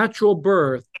a natural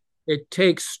birth, it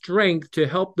takes strength to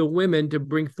help the women to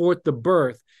bring forth the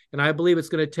birth. And I believe it's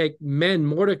going to take men,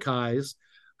 Mordecais,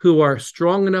 who are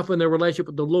strong enough in their relationship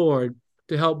with the Lord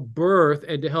to help birth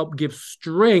and to help give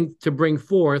strength to bring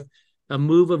forth a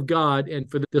move of God and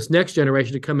for this next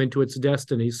generation to come into its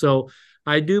destiny. So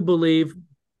I do believe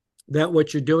that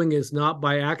what you're doing is not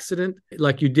by accident,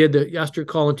 like you did the Esther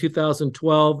Call in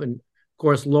 2012. And of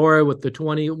course, Laura with the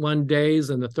 21 days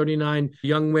and the 39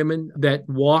 young women that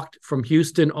walked from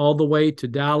Houston all the way to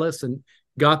Dallas and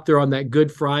got there on that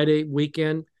Good Friday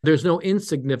weekend. There's no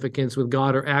insignificance with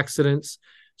God or accidents.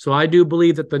 So I do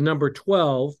believe that the number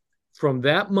 12, from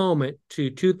that moment to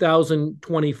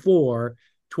 2024,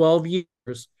 12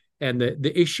 years, and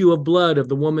the issue of blood of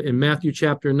the woman in Matthew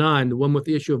chapter 9, the woman with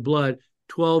the issue of blood,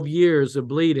 12 years of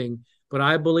bleeding. But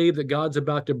I believe that God's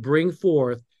about to bring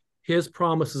forth his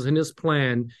promises and his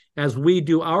plan as we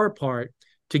do our part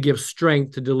to give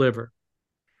strength to deliver.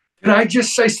 Can I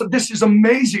just say, so this is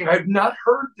amazing. I've not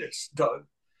heard this, Doug.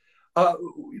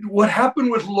 What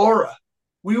happened with Laura?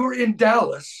 We were in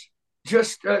Dallas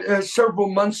just several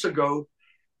months ago,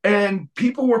 and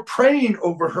people were praying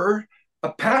over her.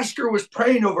 A pastor was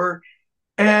praying over her,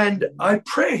 and I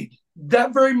prayed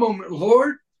that very moment,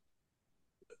 Lord,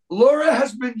 Laura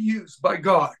has been used by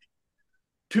God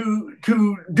to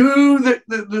do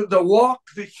the walk,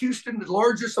 the Houston, the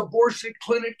largest abortion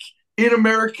clinic in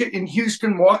America, in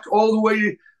Houston, walked all the way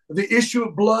to the issue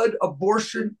of blood,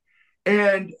 abortion.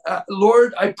 And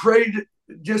Lord, I prayed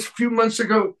just a few months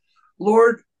ago,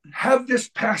 Lord, have this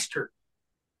pastor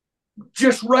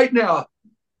just right now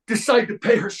decide to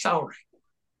pay her salary.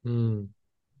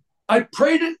 I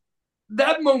prayed it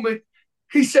that moment.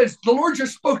 He says, the Lord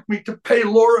just spoke to me to pay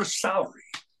Laura's salary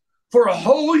for a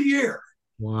whole year.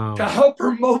 Wow. To help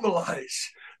her mobilize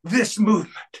this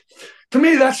movement. To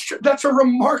me, that's a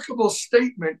remarkable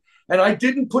statement. And I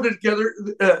didn't put it together.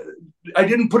 The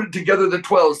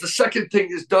 12s. The second thing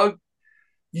is, Doug,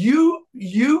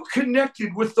 you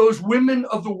connected with those women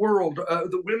of the world,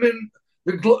 the women,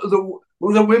 the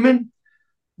women.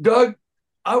 Doug,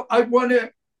 I want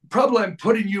to, probably I'm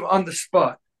putting you on the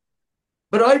spot,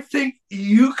 but I think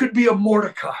you could be a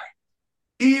Mordecai,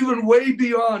 even way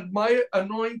beyond my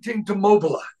anointing to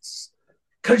mobilize,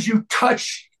 because you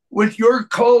touch with your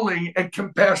calling and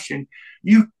compassion.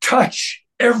 You touch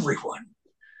everyone.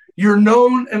 You're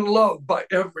known and loved by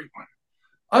everyone.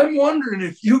 I'm wondering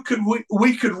if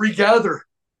we could regather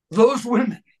those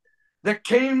women that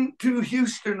came to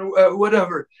Houston,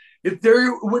 whatever. If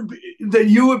there would be, that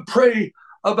you would pray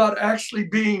about actually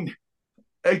being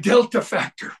a Delta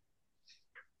factor,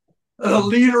 a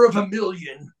leader of a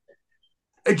million.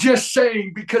 Just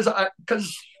saying, because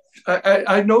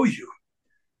I know you.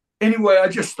 Anyway, I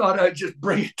just thought I'd just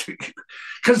bring it to you,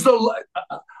 because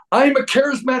I'm a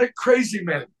charismatic crazy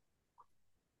man.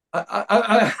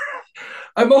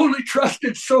 I'm only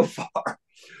trusted so far,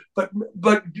 but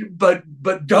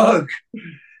Doug,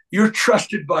 you're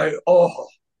trusted by all.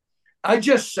 I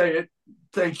just say it.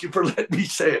 Thank you for letting me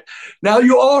say it. Now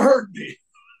you all heard me.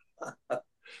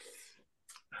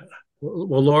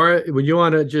 Well, Laura, would you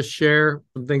want to just share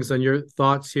some things on your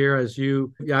thoughts here as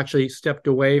you actually stepped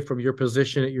away from your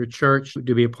position at your church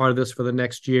to be a part of this for the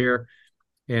next year?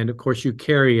 And of course, you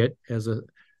carry it as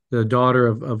the daughter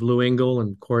of Lou Engle,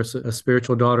 and of course, a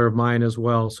spiritual daughter of mine as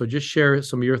well. So just share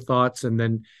some of your thoughts, and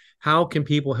then how can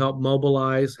people help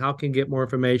mobilize? How can get more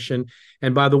information?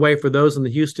 And by the way, for those in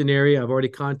the Houston area, I've already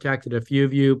contacted a few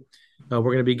of you. We're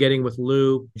going to be getting with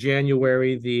Lou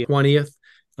January the 20th,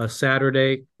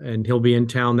 Saturday, and he'll be in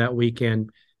town that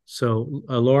weekend. So,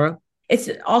 Laura? It's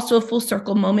also a full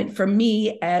circle moment for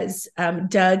me, as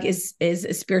Doug is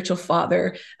a spiritual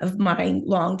father of mine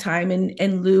long time,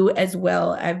 and Lou as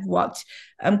well. I've walked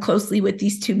closely with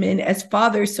these two men as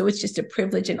fathers, so it's just a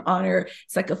privilege and honor.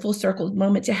 It's like a full circle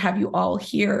moment to have you all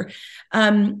here.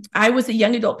 I was a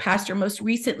young adult pastor most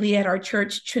recently at our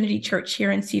church, Trinity Church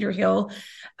here in Cedar Hill.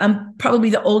 I'm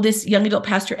probably the oldest young adult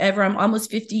pastor ever. I'm almost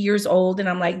 50 years old, and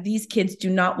I'm like, these kids do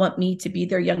not want me to be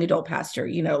their young adult pastor,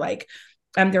 like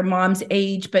I'm their mom's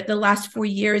age. But the last 4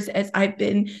 years, as I've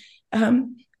been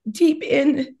deep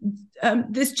in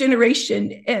this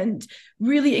generation and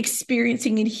really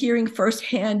experiencing and hearing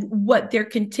firsthand what they're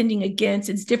contending against,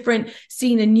 it's different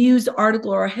seeing a news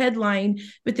article or a headline,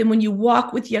 but then when you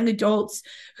walk with young adults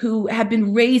who have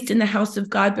been raised in the house of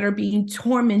God but are being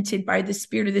tormented by the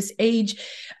spirit of this age,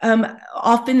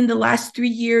 often in the last 3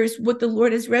 years, what the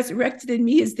Lord has resurrected in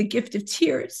me is the gift of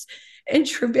tears and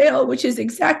travail, which is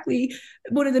exactly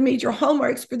one of the major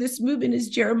hallmarks for this movement, is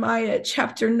Jeremiah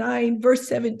chapter 9, verse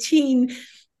 17.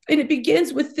 And it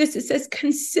begins with this. It says,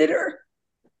 consider.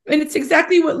 And it's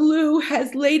exactly what Lou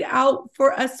has laid out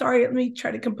for us. Sorry, let me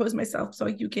try to compose myself so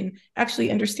you can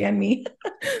actually understand me.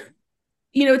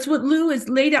 It's what Lou has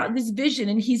laid out, this vision,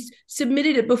 and he's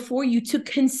submitted it before you to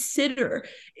consider.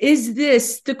 Is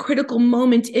this the critical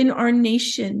moment in our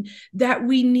nation that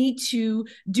we need to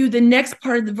do the next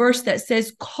part of the verse that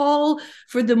says, call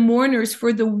for the mourners,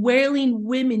 for the wailing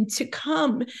women to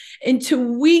come and to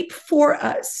weep for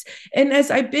us? And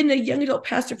as I've been a young adult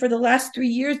pastor for the last 3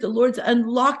 years, the Lord's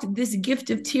unlocked this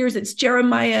gift of tears. It's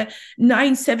Jeremiah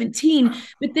 9:17.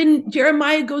 But then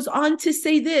Jeremiah goes on to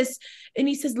say this, and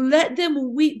he says, let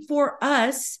them weep for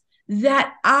us,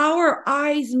 that our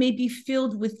eyes may be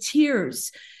filled with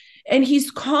tears. And he's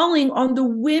calling on the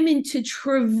women to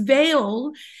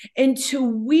travail and to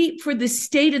weep for the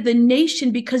state of the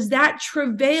nation, because that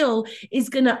travail is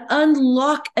going to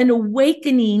unlock an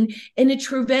awakening and a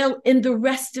travail in the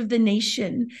rest of the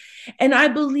nation. And I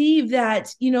believe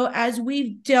that, as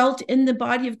we've dealt in the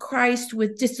body of Christ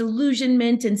with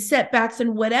disillusionment and setbacks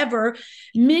and whatever,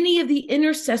 many of the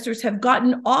intercessors have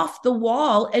gotten off the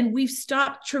wall, and we've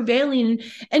stopped travailing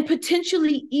and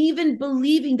potentially even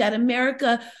believing that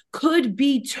America could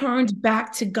be turned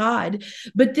back to God.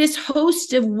 But this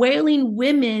host of wailing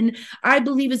women, I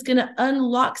believe, is going to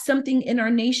unlock something in our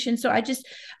nation. So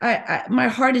my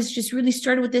heart is just really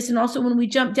started with this. And also, when we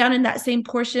jump down in that same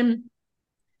portion,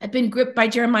 I've been gripped by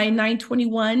Jeremiah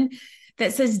 9:21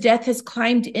 that says, death has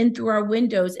climbed in through our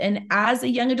windows. And as a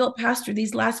young adult pastor,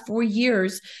 these last 4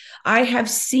 years, I have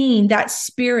seen that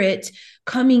spirit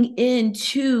coming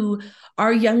into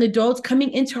our young adults,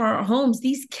 coming into our homes.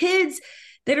 These kids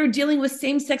that are dealing with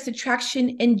same-sex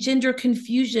attraction and gender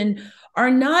confusion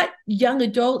are not young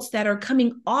adults that are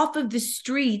coming off of the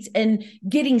streets and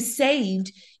getting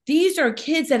saved. These are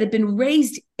kids that have been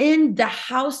raised in the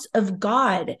house of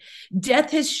God.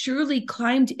 Death has surely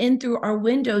climbed in through our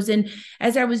windows. And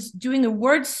as I was doing a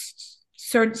word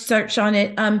search on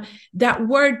it. That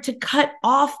word to cut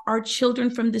off our children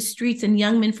from the streets and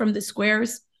young men from the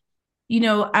squares.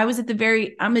 I was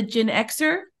I'm a Gen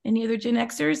Xer. Any other Gen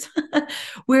Xers?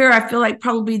 Where I feel like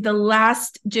probably the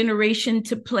last generation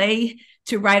to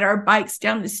ride our bikes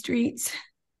down the streets.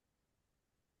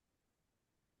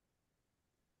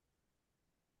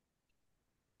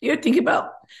 Think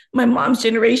about my mom's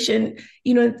generation.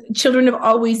 Children have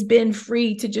always been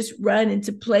free to just run and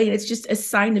to play. And it's just a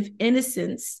sign of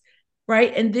innocence,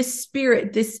 right? And this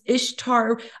spirit, this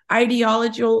Ishtar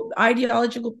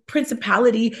ideological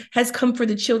principality has come for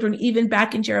the children, even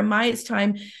back in Jeremiah's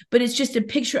time. But it's just a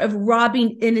picture of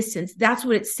robbing innocence. That's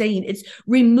what it's saying. It's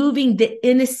removing the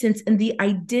innocence and the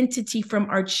identity from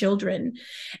our children.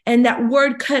 And that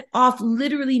word cut off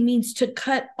literally means to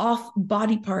cut off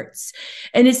body parts.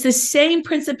 And it's the same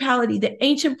principality, the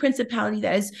ancient principality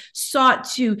that has sought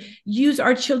to use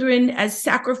our children as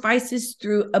sacrifices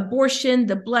through abortion,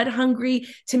 the blood hungry,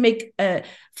 to make a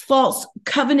false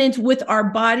covenant with our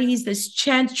bodies, this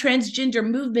transgender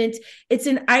movement. It's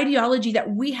an ideology that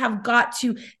we have got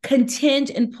to contend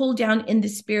and pull down in the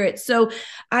spirit. So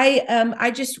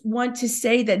I just want to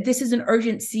say that this is an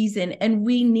urgent season, and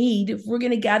if we're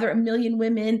going to gather 1 million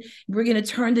women, we're going to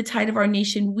turn the tide of our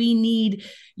nation, we need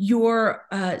your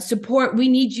support. We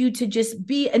need you to just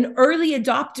be an early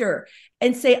adopter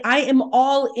and say, I am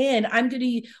all in. I'm going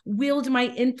to wield my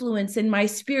influence and my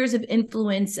spheres of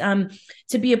influence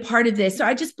to be a part of this. So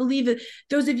I just believe that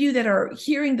those of you that are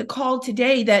hearing the call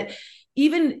today, that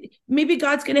even maybe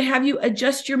God's going to have you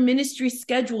adjust your ministry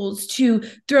schedules to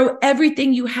throw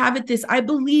everything you have at this. I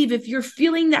believe if you're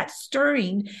feeling that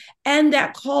stirring and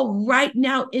that call right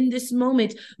now in this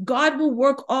moment, God will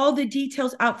work all the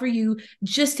details out for you,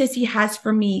 just as he has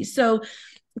for me. So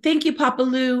thank you, Papa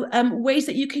Lou. Ways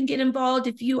that you can get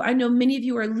involved. I know many of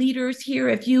you are leaders here.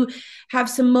 If you have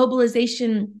some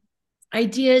mobilization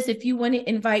ideas, if you want to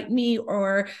invite me,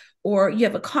 or you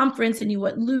have a conference and you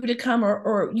want Lou to come,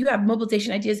 or you have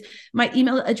mobilization ideas, my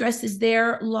email address is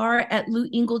there,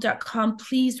 laura@louengle.com.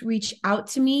 Please reach out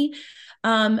to me.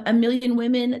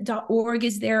 1millionwomen.org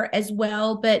is there as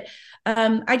well. But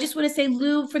I just want to say,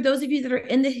 Lou, for those of you that are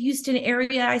in the Houston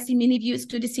area, I see many of you. It's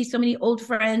good to see so many old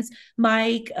friends.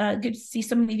 Mike, good to see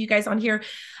so many of you guys on here.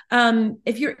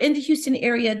 If you're in the Houston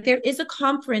area, there is a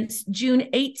conference June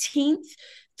 18th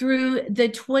through the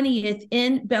 20th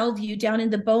in Bellevue, down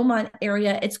in the Beaumont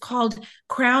area. It's called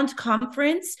Crowned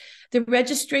Conference. The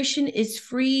registration is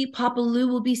free. Papa Lou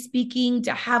will be speaking,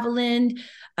 de Haviland,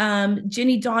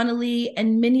 Jenny Donnelly,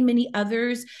 and many, many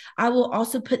others. I will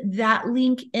also put that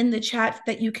link in the chat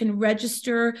that you can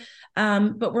register.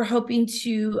 But we're hoping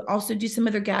to also do some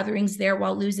other gatherings there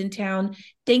while Lou's in town.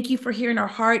 Thank you for hearing our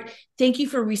heart. Thank you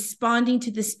for responding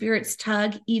to the Spirit's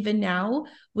tug even now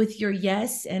with your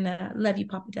yes. And love you,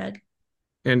 Papa Doug.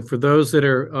 And for those that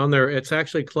are on there, it's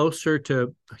actually closer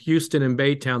to Houston and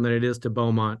Baytown than it is to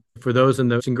Beaumont. For those in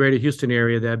the greater Houston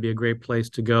area, that'd be a great place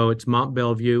to go. It's Mont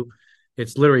Bellevue.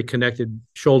 It's literally connected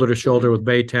shoulder to shoulder with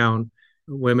Baytown.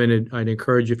 Women, I'd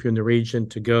encourage you, if you're in the region,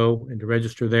 to go and to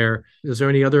register there. Is there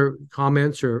any other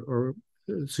comments or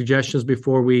suggestions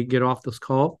before we get off this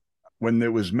call? When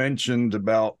it was mentioned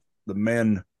about the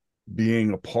men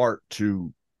being a part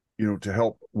to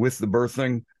help with the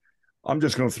birthing, I'm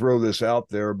just going to throw this out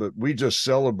there, but we just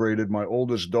celebrated my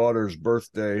oldest daughter's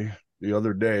birthday the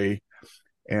other day,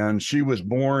 and she was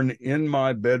born in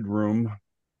my bedroom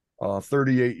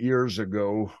 38 years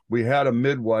ago. We had a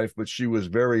midwife, but she was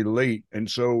very late. And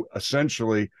so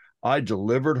essentially, I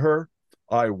delivered her,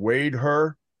 I weighed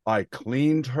her, I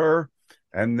cleaned her,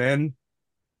 and then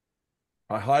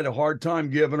I had a hard time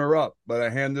giving her up, but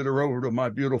I handed her over to my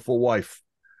beautiful wife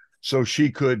so she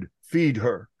could feed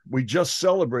her. We just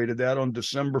celebrated that on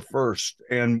December 1st.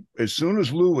 And as soon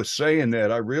as Lou was saying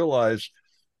that, I realized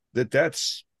that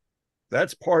that's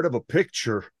part of a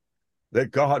picture that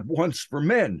God wants for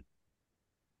men.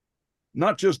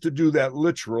 Not just to do that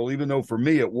literal, even though for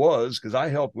me it was, because I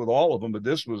helped with all of them, but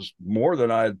this was more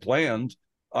than I had planned.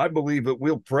 I believe that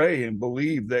we'll pray and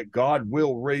believe that God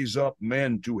will raise up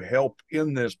men to help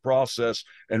in this process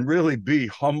and really be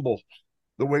humble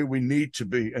the way we need to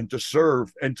be, and to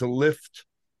serve and to lift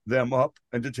them up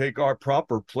and to take our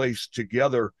proper place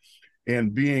together in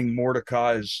being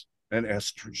Mordecai's and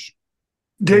Esther's.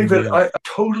 David, I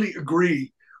totally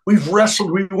agree. We've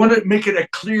wrestled. We want to make it a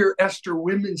clear Esther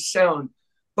women's sound,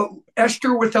 but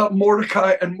Esther without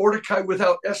Mordecai and Mordecai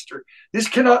without Esther. This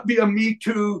cannot be a Me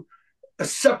Too, a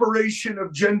separation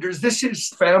of genders. This is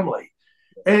family.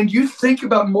 And you think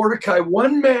about Mordecai,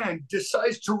 one man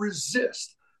decides to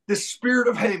resist the spirit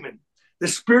of Haman, the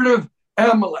spirit of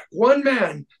Amalek. One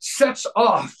man sets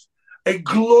off a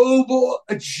global,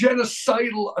 a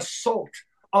genocidal assault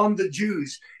on the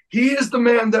Jews. He is the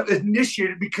man that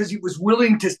initiated because he was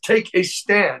willing to take a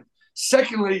stand.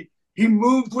 Secondly, he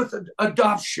moved with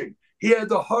adoption. He had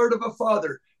the heart of a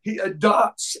father. He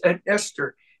adopts an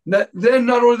Esther. Then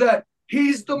not only that,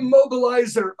 he's the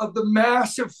mobilizer of the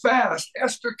massive fast.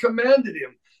 Esther commanded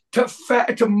him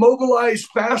to mobilize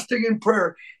fasting and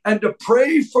prayer and to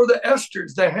pray for the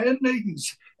Esthers, the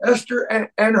handmaidens, Esther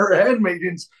and her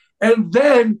handmaidens. And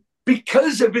then,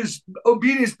 because of his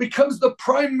obedience, becomes the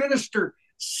prime minister,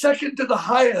 second to the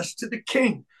highest, to the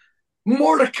king.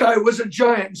 Mordecai was a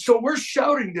giant. So we're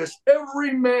shouting this,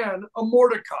 every man a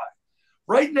Mordecai.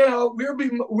 Right now,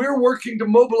 we're working to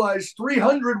mobilize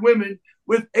 300 women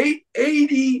with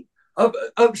 80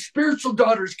 of spiritual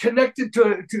daughters connected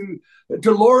to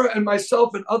Laura and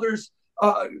myself and others,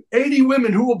 80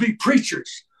 women who will be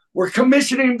preachers. We're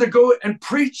commissioning them to go and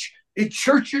preach in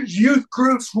churches, youth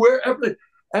groups, wherever,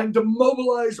 and to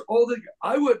mobilize all the.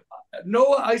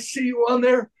 Noah, I see you on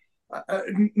there.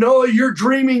 Noah, you're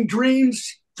dreaming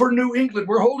dreams for New England.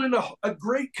 We're holding a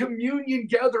great communion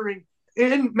gathering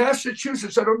in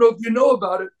Massachusetts. I don't know if you know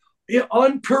about it.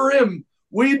 On Purim,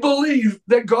 we believe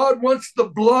that God wants the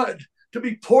blood to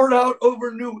be poured out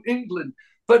over New England.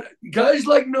 But guys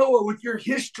like Noah, with your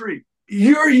history,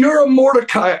 you're a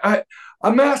Mordecai.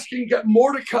 I'm asking that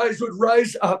Mordecais would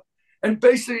rise up and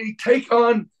basically take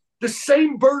on the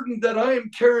same burden that I am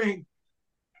carrying.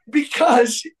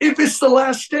 Because if it's the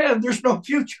last stand, there's no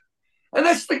future. And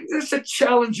that's a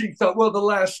challenging thought. Well, the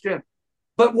last stand.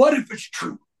 But what if it's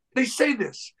true? They say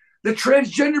this. The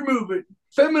transgender movement,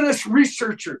 feminist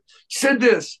researcher said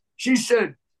this. She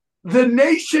said, the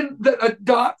nation that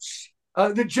adopts,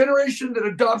 the generation that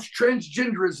adopts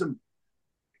transgenderism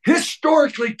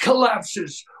historically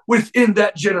collapses within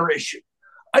that generation.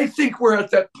 I think we're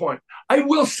at that point. I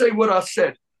will say what I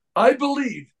said. I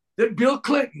believe that Bill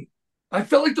Clinton, I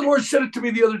felt like the Lord said it to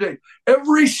me the other day.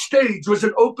 Every stage was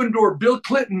an open door. Bill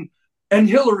Clinton and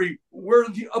Hillary were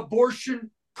the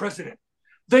abortion president.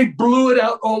 They blew it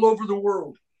out all over the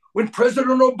world. When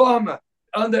President Obama,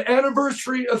 on the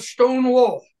anniversary of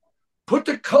Stonewall, put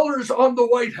the colors on the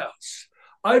White House,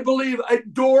 I believe a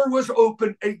door was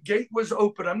open, a gate was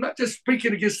open. I'm not just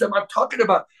speaking against them. I'm talking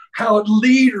about how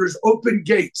leaders open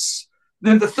gates.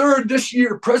 Then the third, this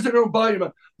year, President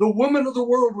Obama, the woman of the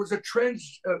world was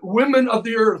women of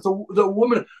the earth. The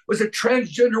woman was a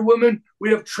transgender woman. We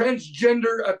have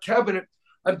transgender cabinet.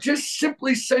 I'm just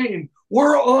simply saying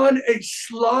we're on a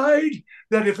slide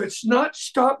that if it's not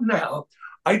stopped now,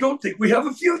 I don't think we have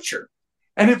a future.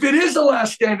 And if it is the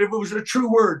last stand, if it was a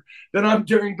true word, then I'm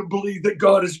daring to believe that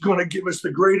God is going to give us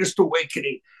the greatest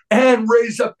awakening and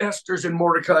raise up Esthers and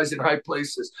Mordecais in high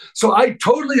places. So I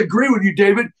totally agree with you,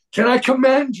 David. Can I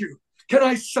command you? Can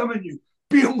I summon you?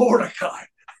 Be a Mordecai.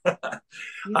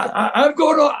 I'm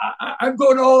going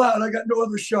all out. I got no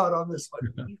other shot on this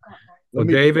one. Well,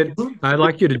 David, I'd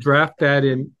like you to draft that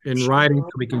in writing so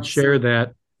we can share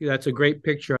that. That's a great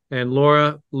picture. And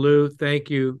Laura, Lou, thank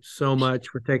you so much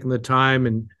for taking the time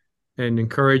and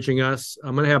encouraging us.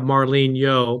 I'm going to have Marlene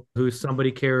Yo, who's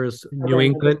Somebody Cares New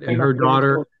England, and her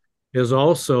daughter is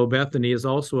also, Bethany is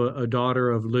also a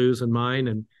daughter of Lou's and mine.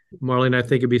 And Marlene, I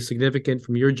think it'd be significant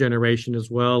from your generation as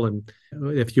well. And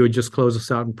if you would just close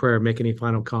us out in prayer, make any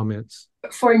final comments.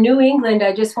 For New England,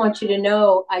 I just want you to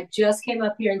know, I just came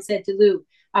up here and said to Lou,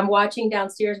 I'm watching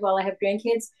downstairs while I have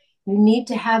grandkids. You need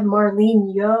to have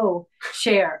Marlene Yo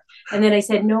share. And then I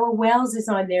said, Noah Wells is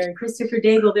on there and Christopher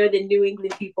Daigle. They're the New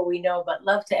England people we know, but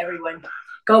love to everyone.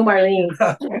 Go, Marlene.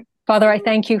 Father, I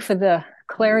thank you for the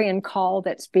clarion call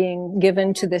that's being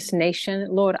given to this nation.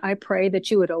 Lord, I pray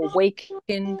that you would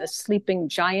awaken the sleeping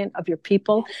giant of your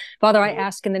people. Father, I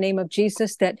ask in the name of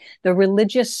Jesus that the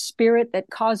religious spirit that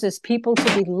causes people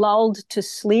to be lulled to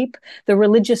sleep, the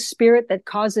religious spirit that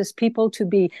causes people to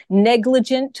be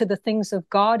negligent to the things of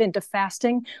God and to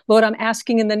fasting, Lord, I'm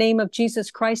asking in the name of Jesus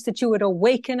Christ that you would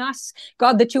awaken us,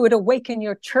 God, that you would awaken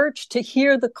your church to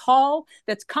hear the call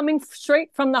that's coming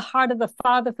straight from the heart of the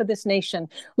Father for this nation.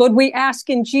 Lord, we ask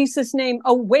in Jesus' name,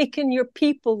 awaken your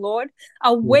people, Lord.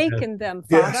 Awaken them,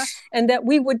 Father, and that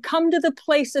we would come to the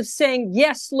place of saying,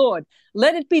 yes, Lord,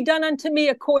 let it be done unto me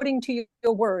according to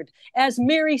your word. As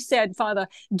Mary said, Father,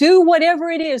 do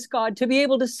whatever it is, God, to be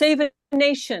able to save a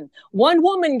nation. One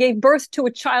woman gave birth to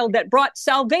a child that brought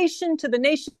salvation to the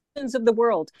nation of the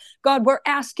world. God, we're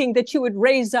asking that you would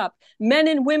raise up men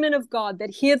and women of God that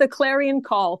hear the clarion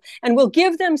call and will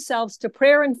give themselves to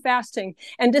prayer and fasting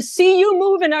and to see you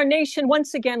move in our nation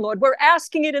once again, Lord. We're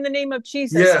asking it in the name of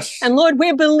Jesus. Yes. And Lord,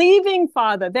 we're believing,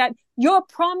 Father, that Your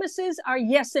promises are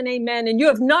yes and amen, and you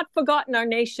have not forgotten our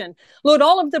nation. Lord,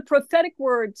 all of the prophetic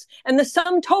words and the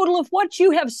sum total of what you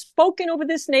have spoken over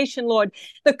this nation, Lord,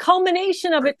 the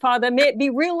culmination of it, Father, may it be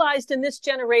realized in this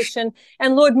generation.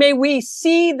 And Lord, may we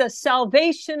see the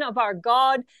salvation of our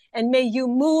God, and may you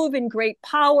move in great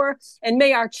power, and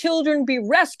may our children be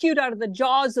rescued out of the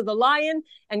jaws of the lion.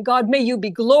 And God, may you be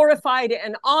glorified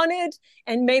and honored,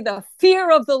 and may the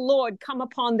fear of the Lord come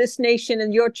upon this nation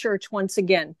and your church once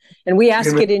again. And we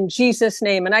ask it in Jesus'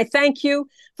 name. And I thank you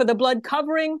for the blood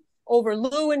covering over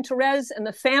Lou and Therese and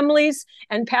the families,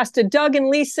 and Pastor Doug and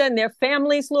Lisa and their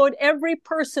families, Lord, every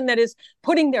person that is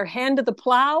putting their hand to the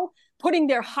plow, putting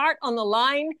their heart on the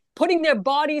line, putting their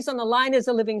bodies on the line as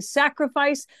a living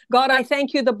sacrifice. God, I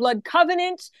thank you. The blood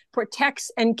covenant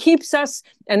protects and keeps us,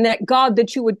 and that, God,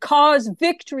 that you would cause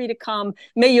victory to come.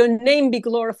 May your name be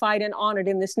glorified and honored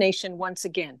in this nation once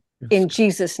again. Yes. In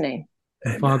Jesus' name.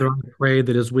 Father, I pray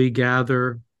that as we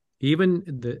gather,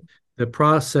 even the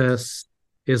process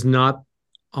is not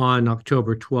on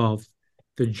October 12th.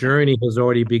 The journey has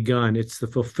already begun. It's the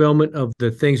fulfillment of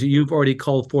the things that you've already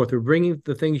called forth. We're bringing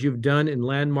the things you've done in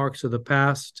landmarks of the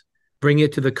past, bring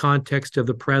it to the context of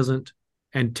the present,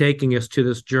 and taking us to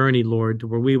this journey, Lord,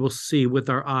 where we will see with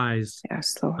our eyes,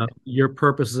 yes, Lord, your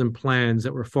purposes and plans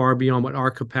that were far beyond what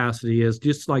our capacity is.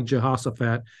 Just like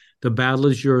Jehoshaphat, the battle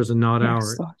is yours and not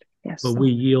ours. Lord. Yes, but Lord. we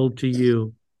yield to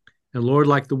you. And Lord,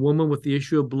 like the woman with the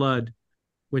issue of blood,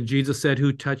 when Jesus said,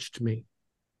 "Who touched me?"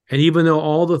 And even though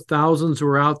all the thousands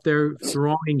were out there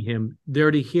thronging him, there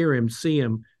to hear him, see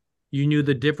him, you knew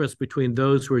the difference between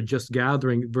those who are just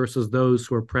gathering versus those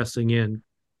who are pressing in.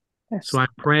 Yes. So I'm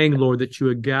praying, Lord, that you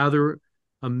would gather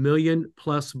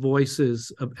 1,000,000+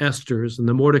 voices of Esthers and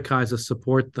the Mordecais to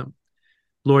support them.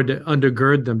 Lord, to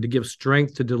undergird them, to give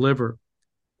strength to deliver.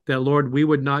 That, Lord, we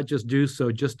would not just do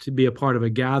so just to be a part of a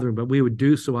gathering, but we would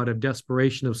do so out of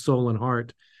desperation of soul and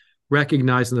heart,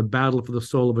 recognizing the battle for the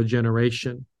soul of a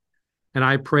generation. And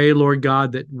I pray, Lord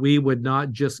God, that we would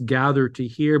not just gather to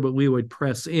hear, but we would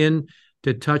press in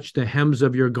to touch the hems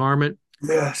of your garment.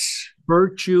 Yes.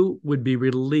 Virtue would be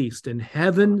released, and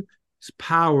heaven's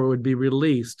power would be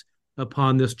released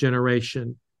upon this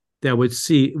generation that would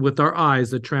see with our eyes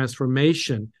the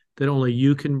transformation that only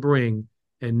you can bring.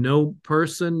 And no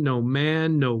person, no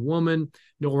man, no woman,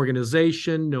 no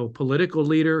organization, no political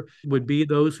leader would be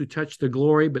those who touch the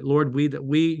glory. But Lord,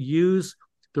 we use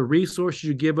the resources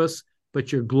you give us,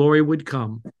 but your glory would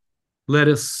come. Let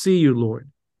us see you,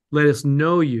 Lord. Let us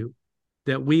know you,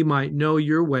 that we might know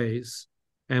your ways,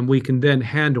 and we can then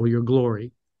handle your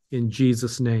glory. In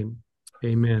Jesus' name,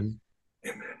 amen.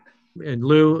 Amen. And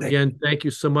Lou, again, thank you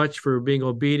so much for being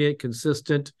obedient,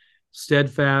 consistent,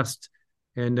 steadfast.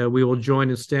 And we will join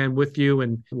and stand with you,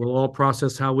 and we'll all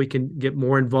process how we can get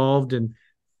more involved. And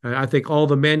I think all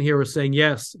the men here are saying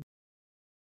yes.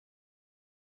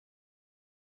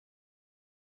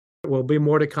 We'll be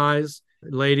Mordecai's.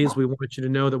 Ladies, we want you to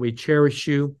know that we cherish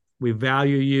you, we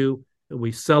value you, that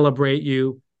we celebrate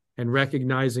you, and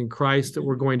recognize in Christ that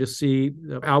we're going to see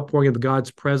the outpouring of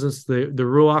God's presence. The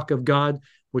Ruach of God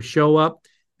will show up,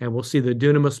 and we'll see the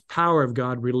dunamis power of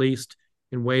God released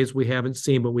in ways we haven't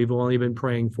seen, but we've only been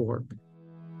praying for.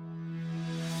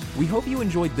 We hope you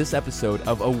enjoyed this episode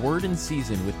of A Word in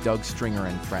Season with Doug Stringer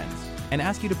and friends, and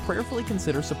ask you to prayerfully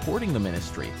consider supporting the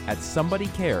ministry at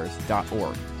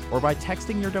somebodycares.org, or by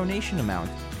texting your donation amount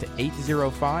to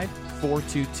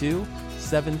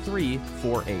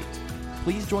 805-422-7348.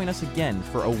 Please join us again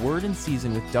for A Word in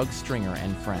Season with Doug Stringer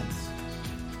and friends.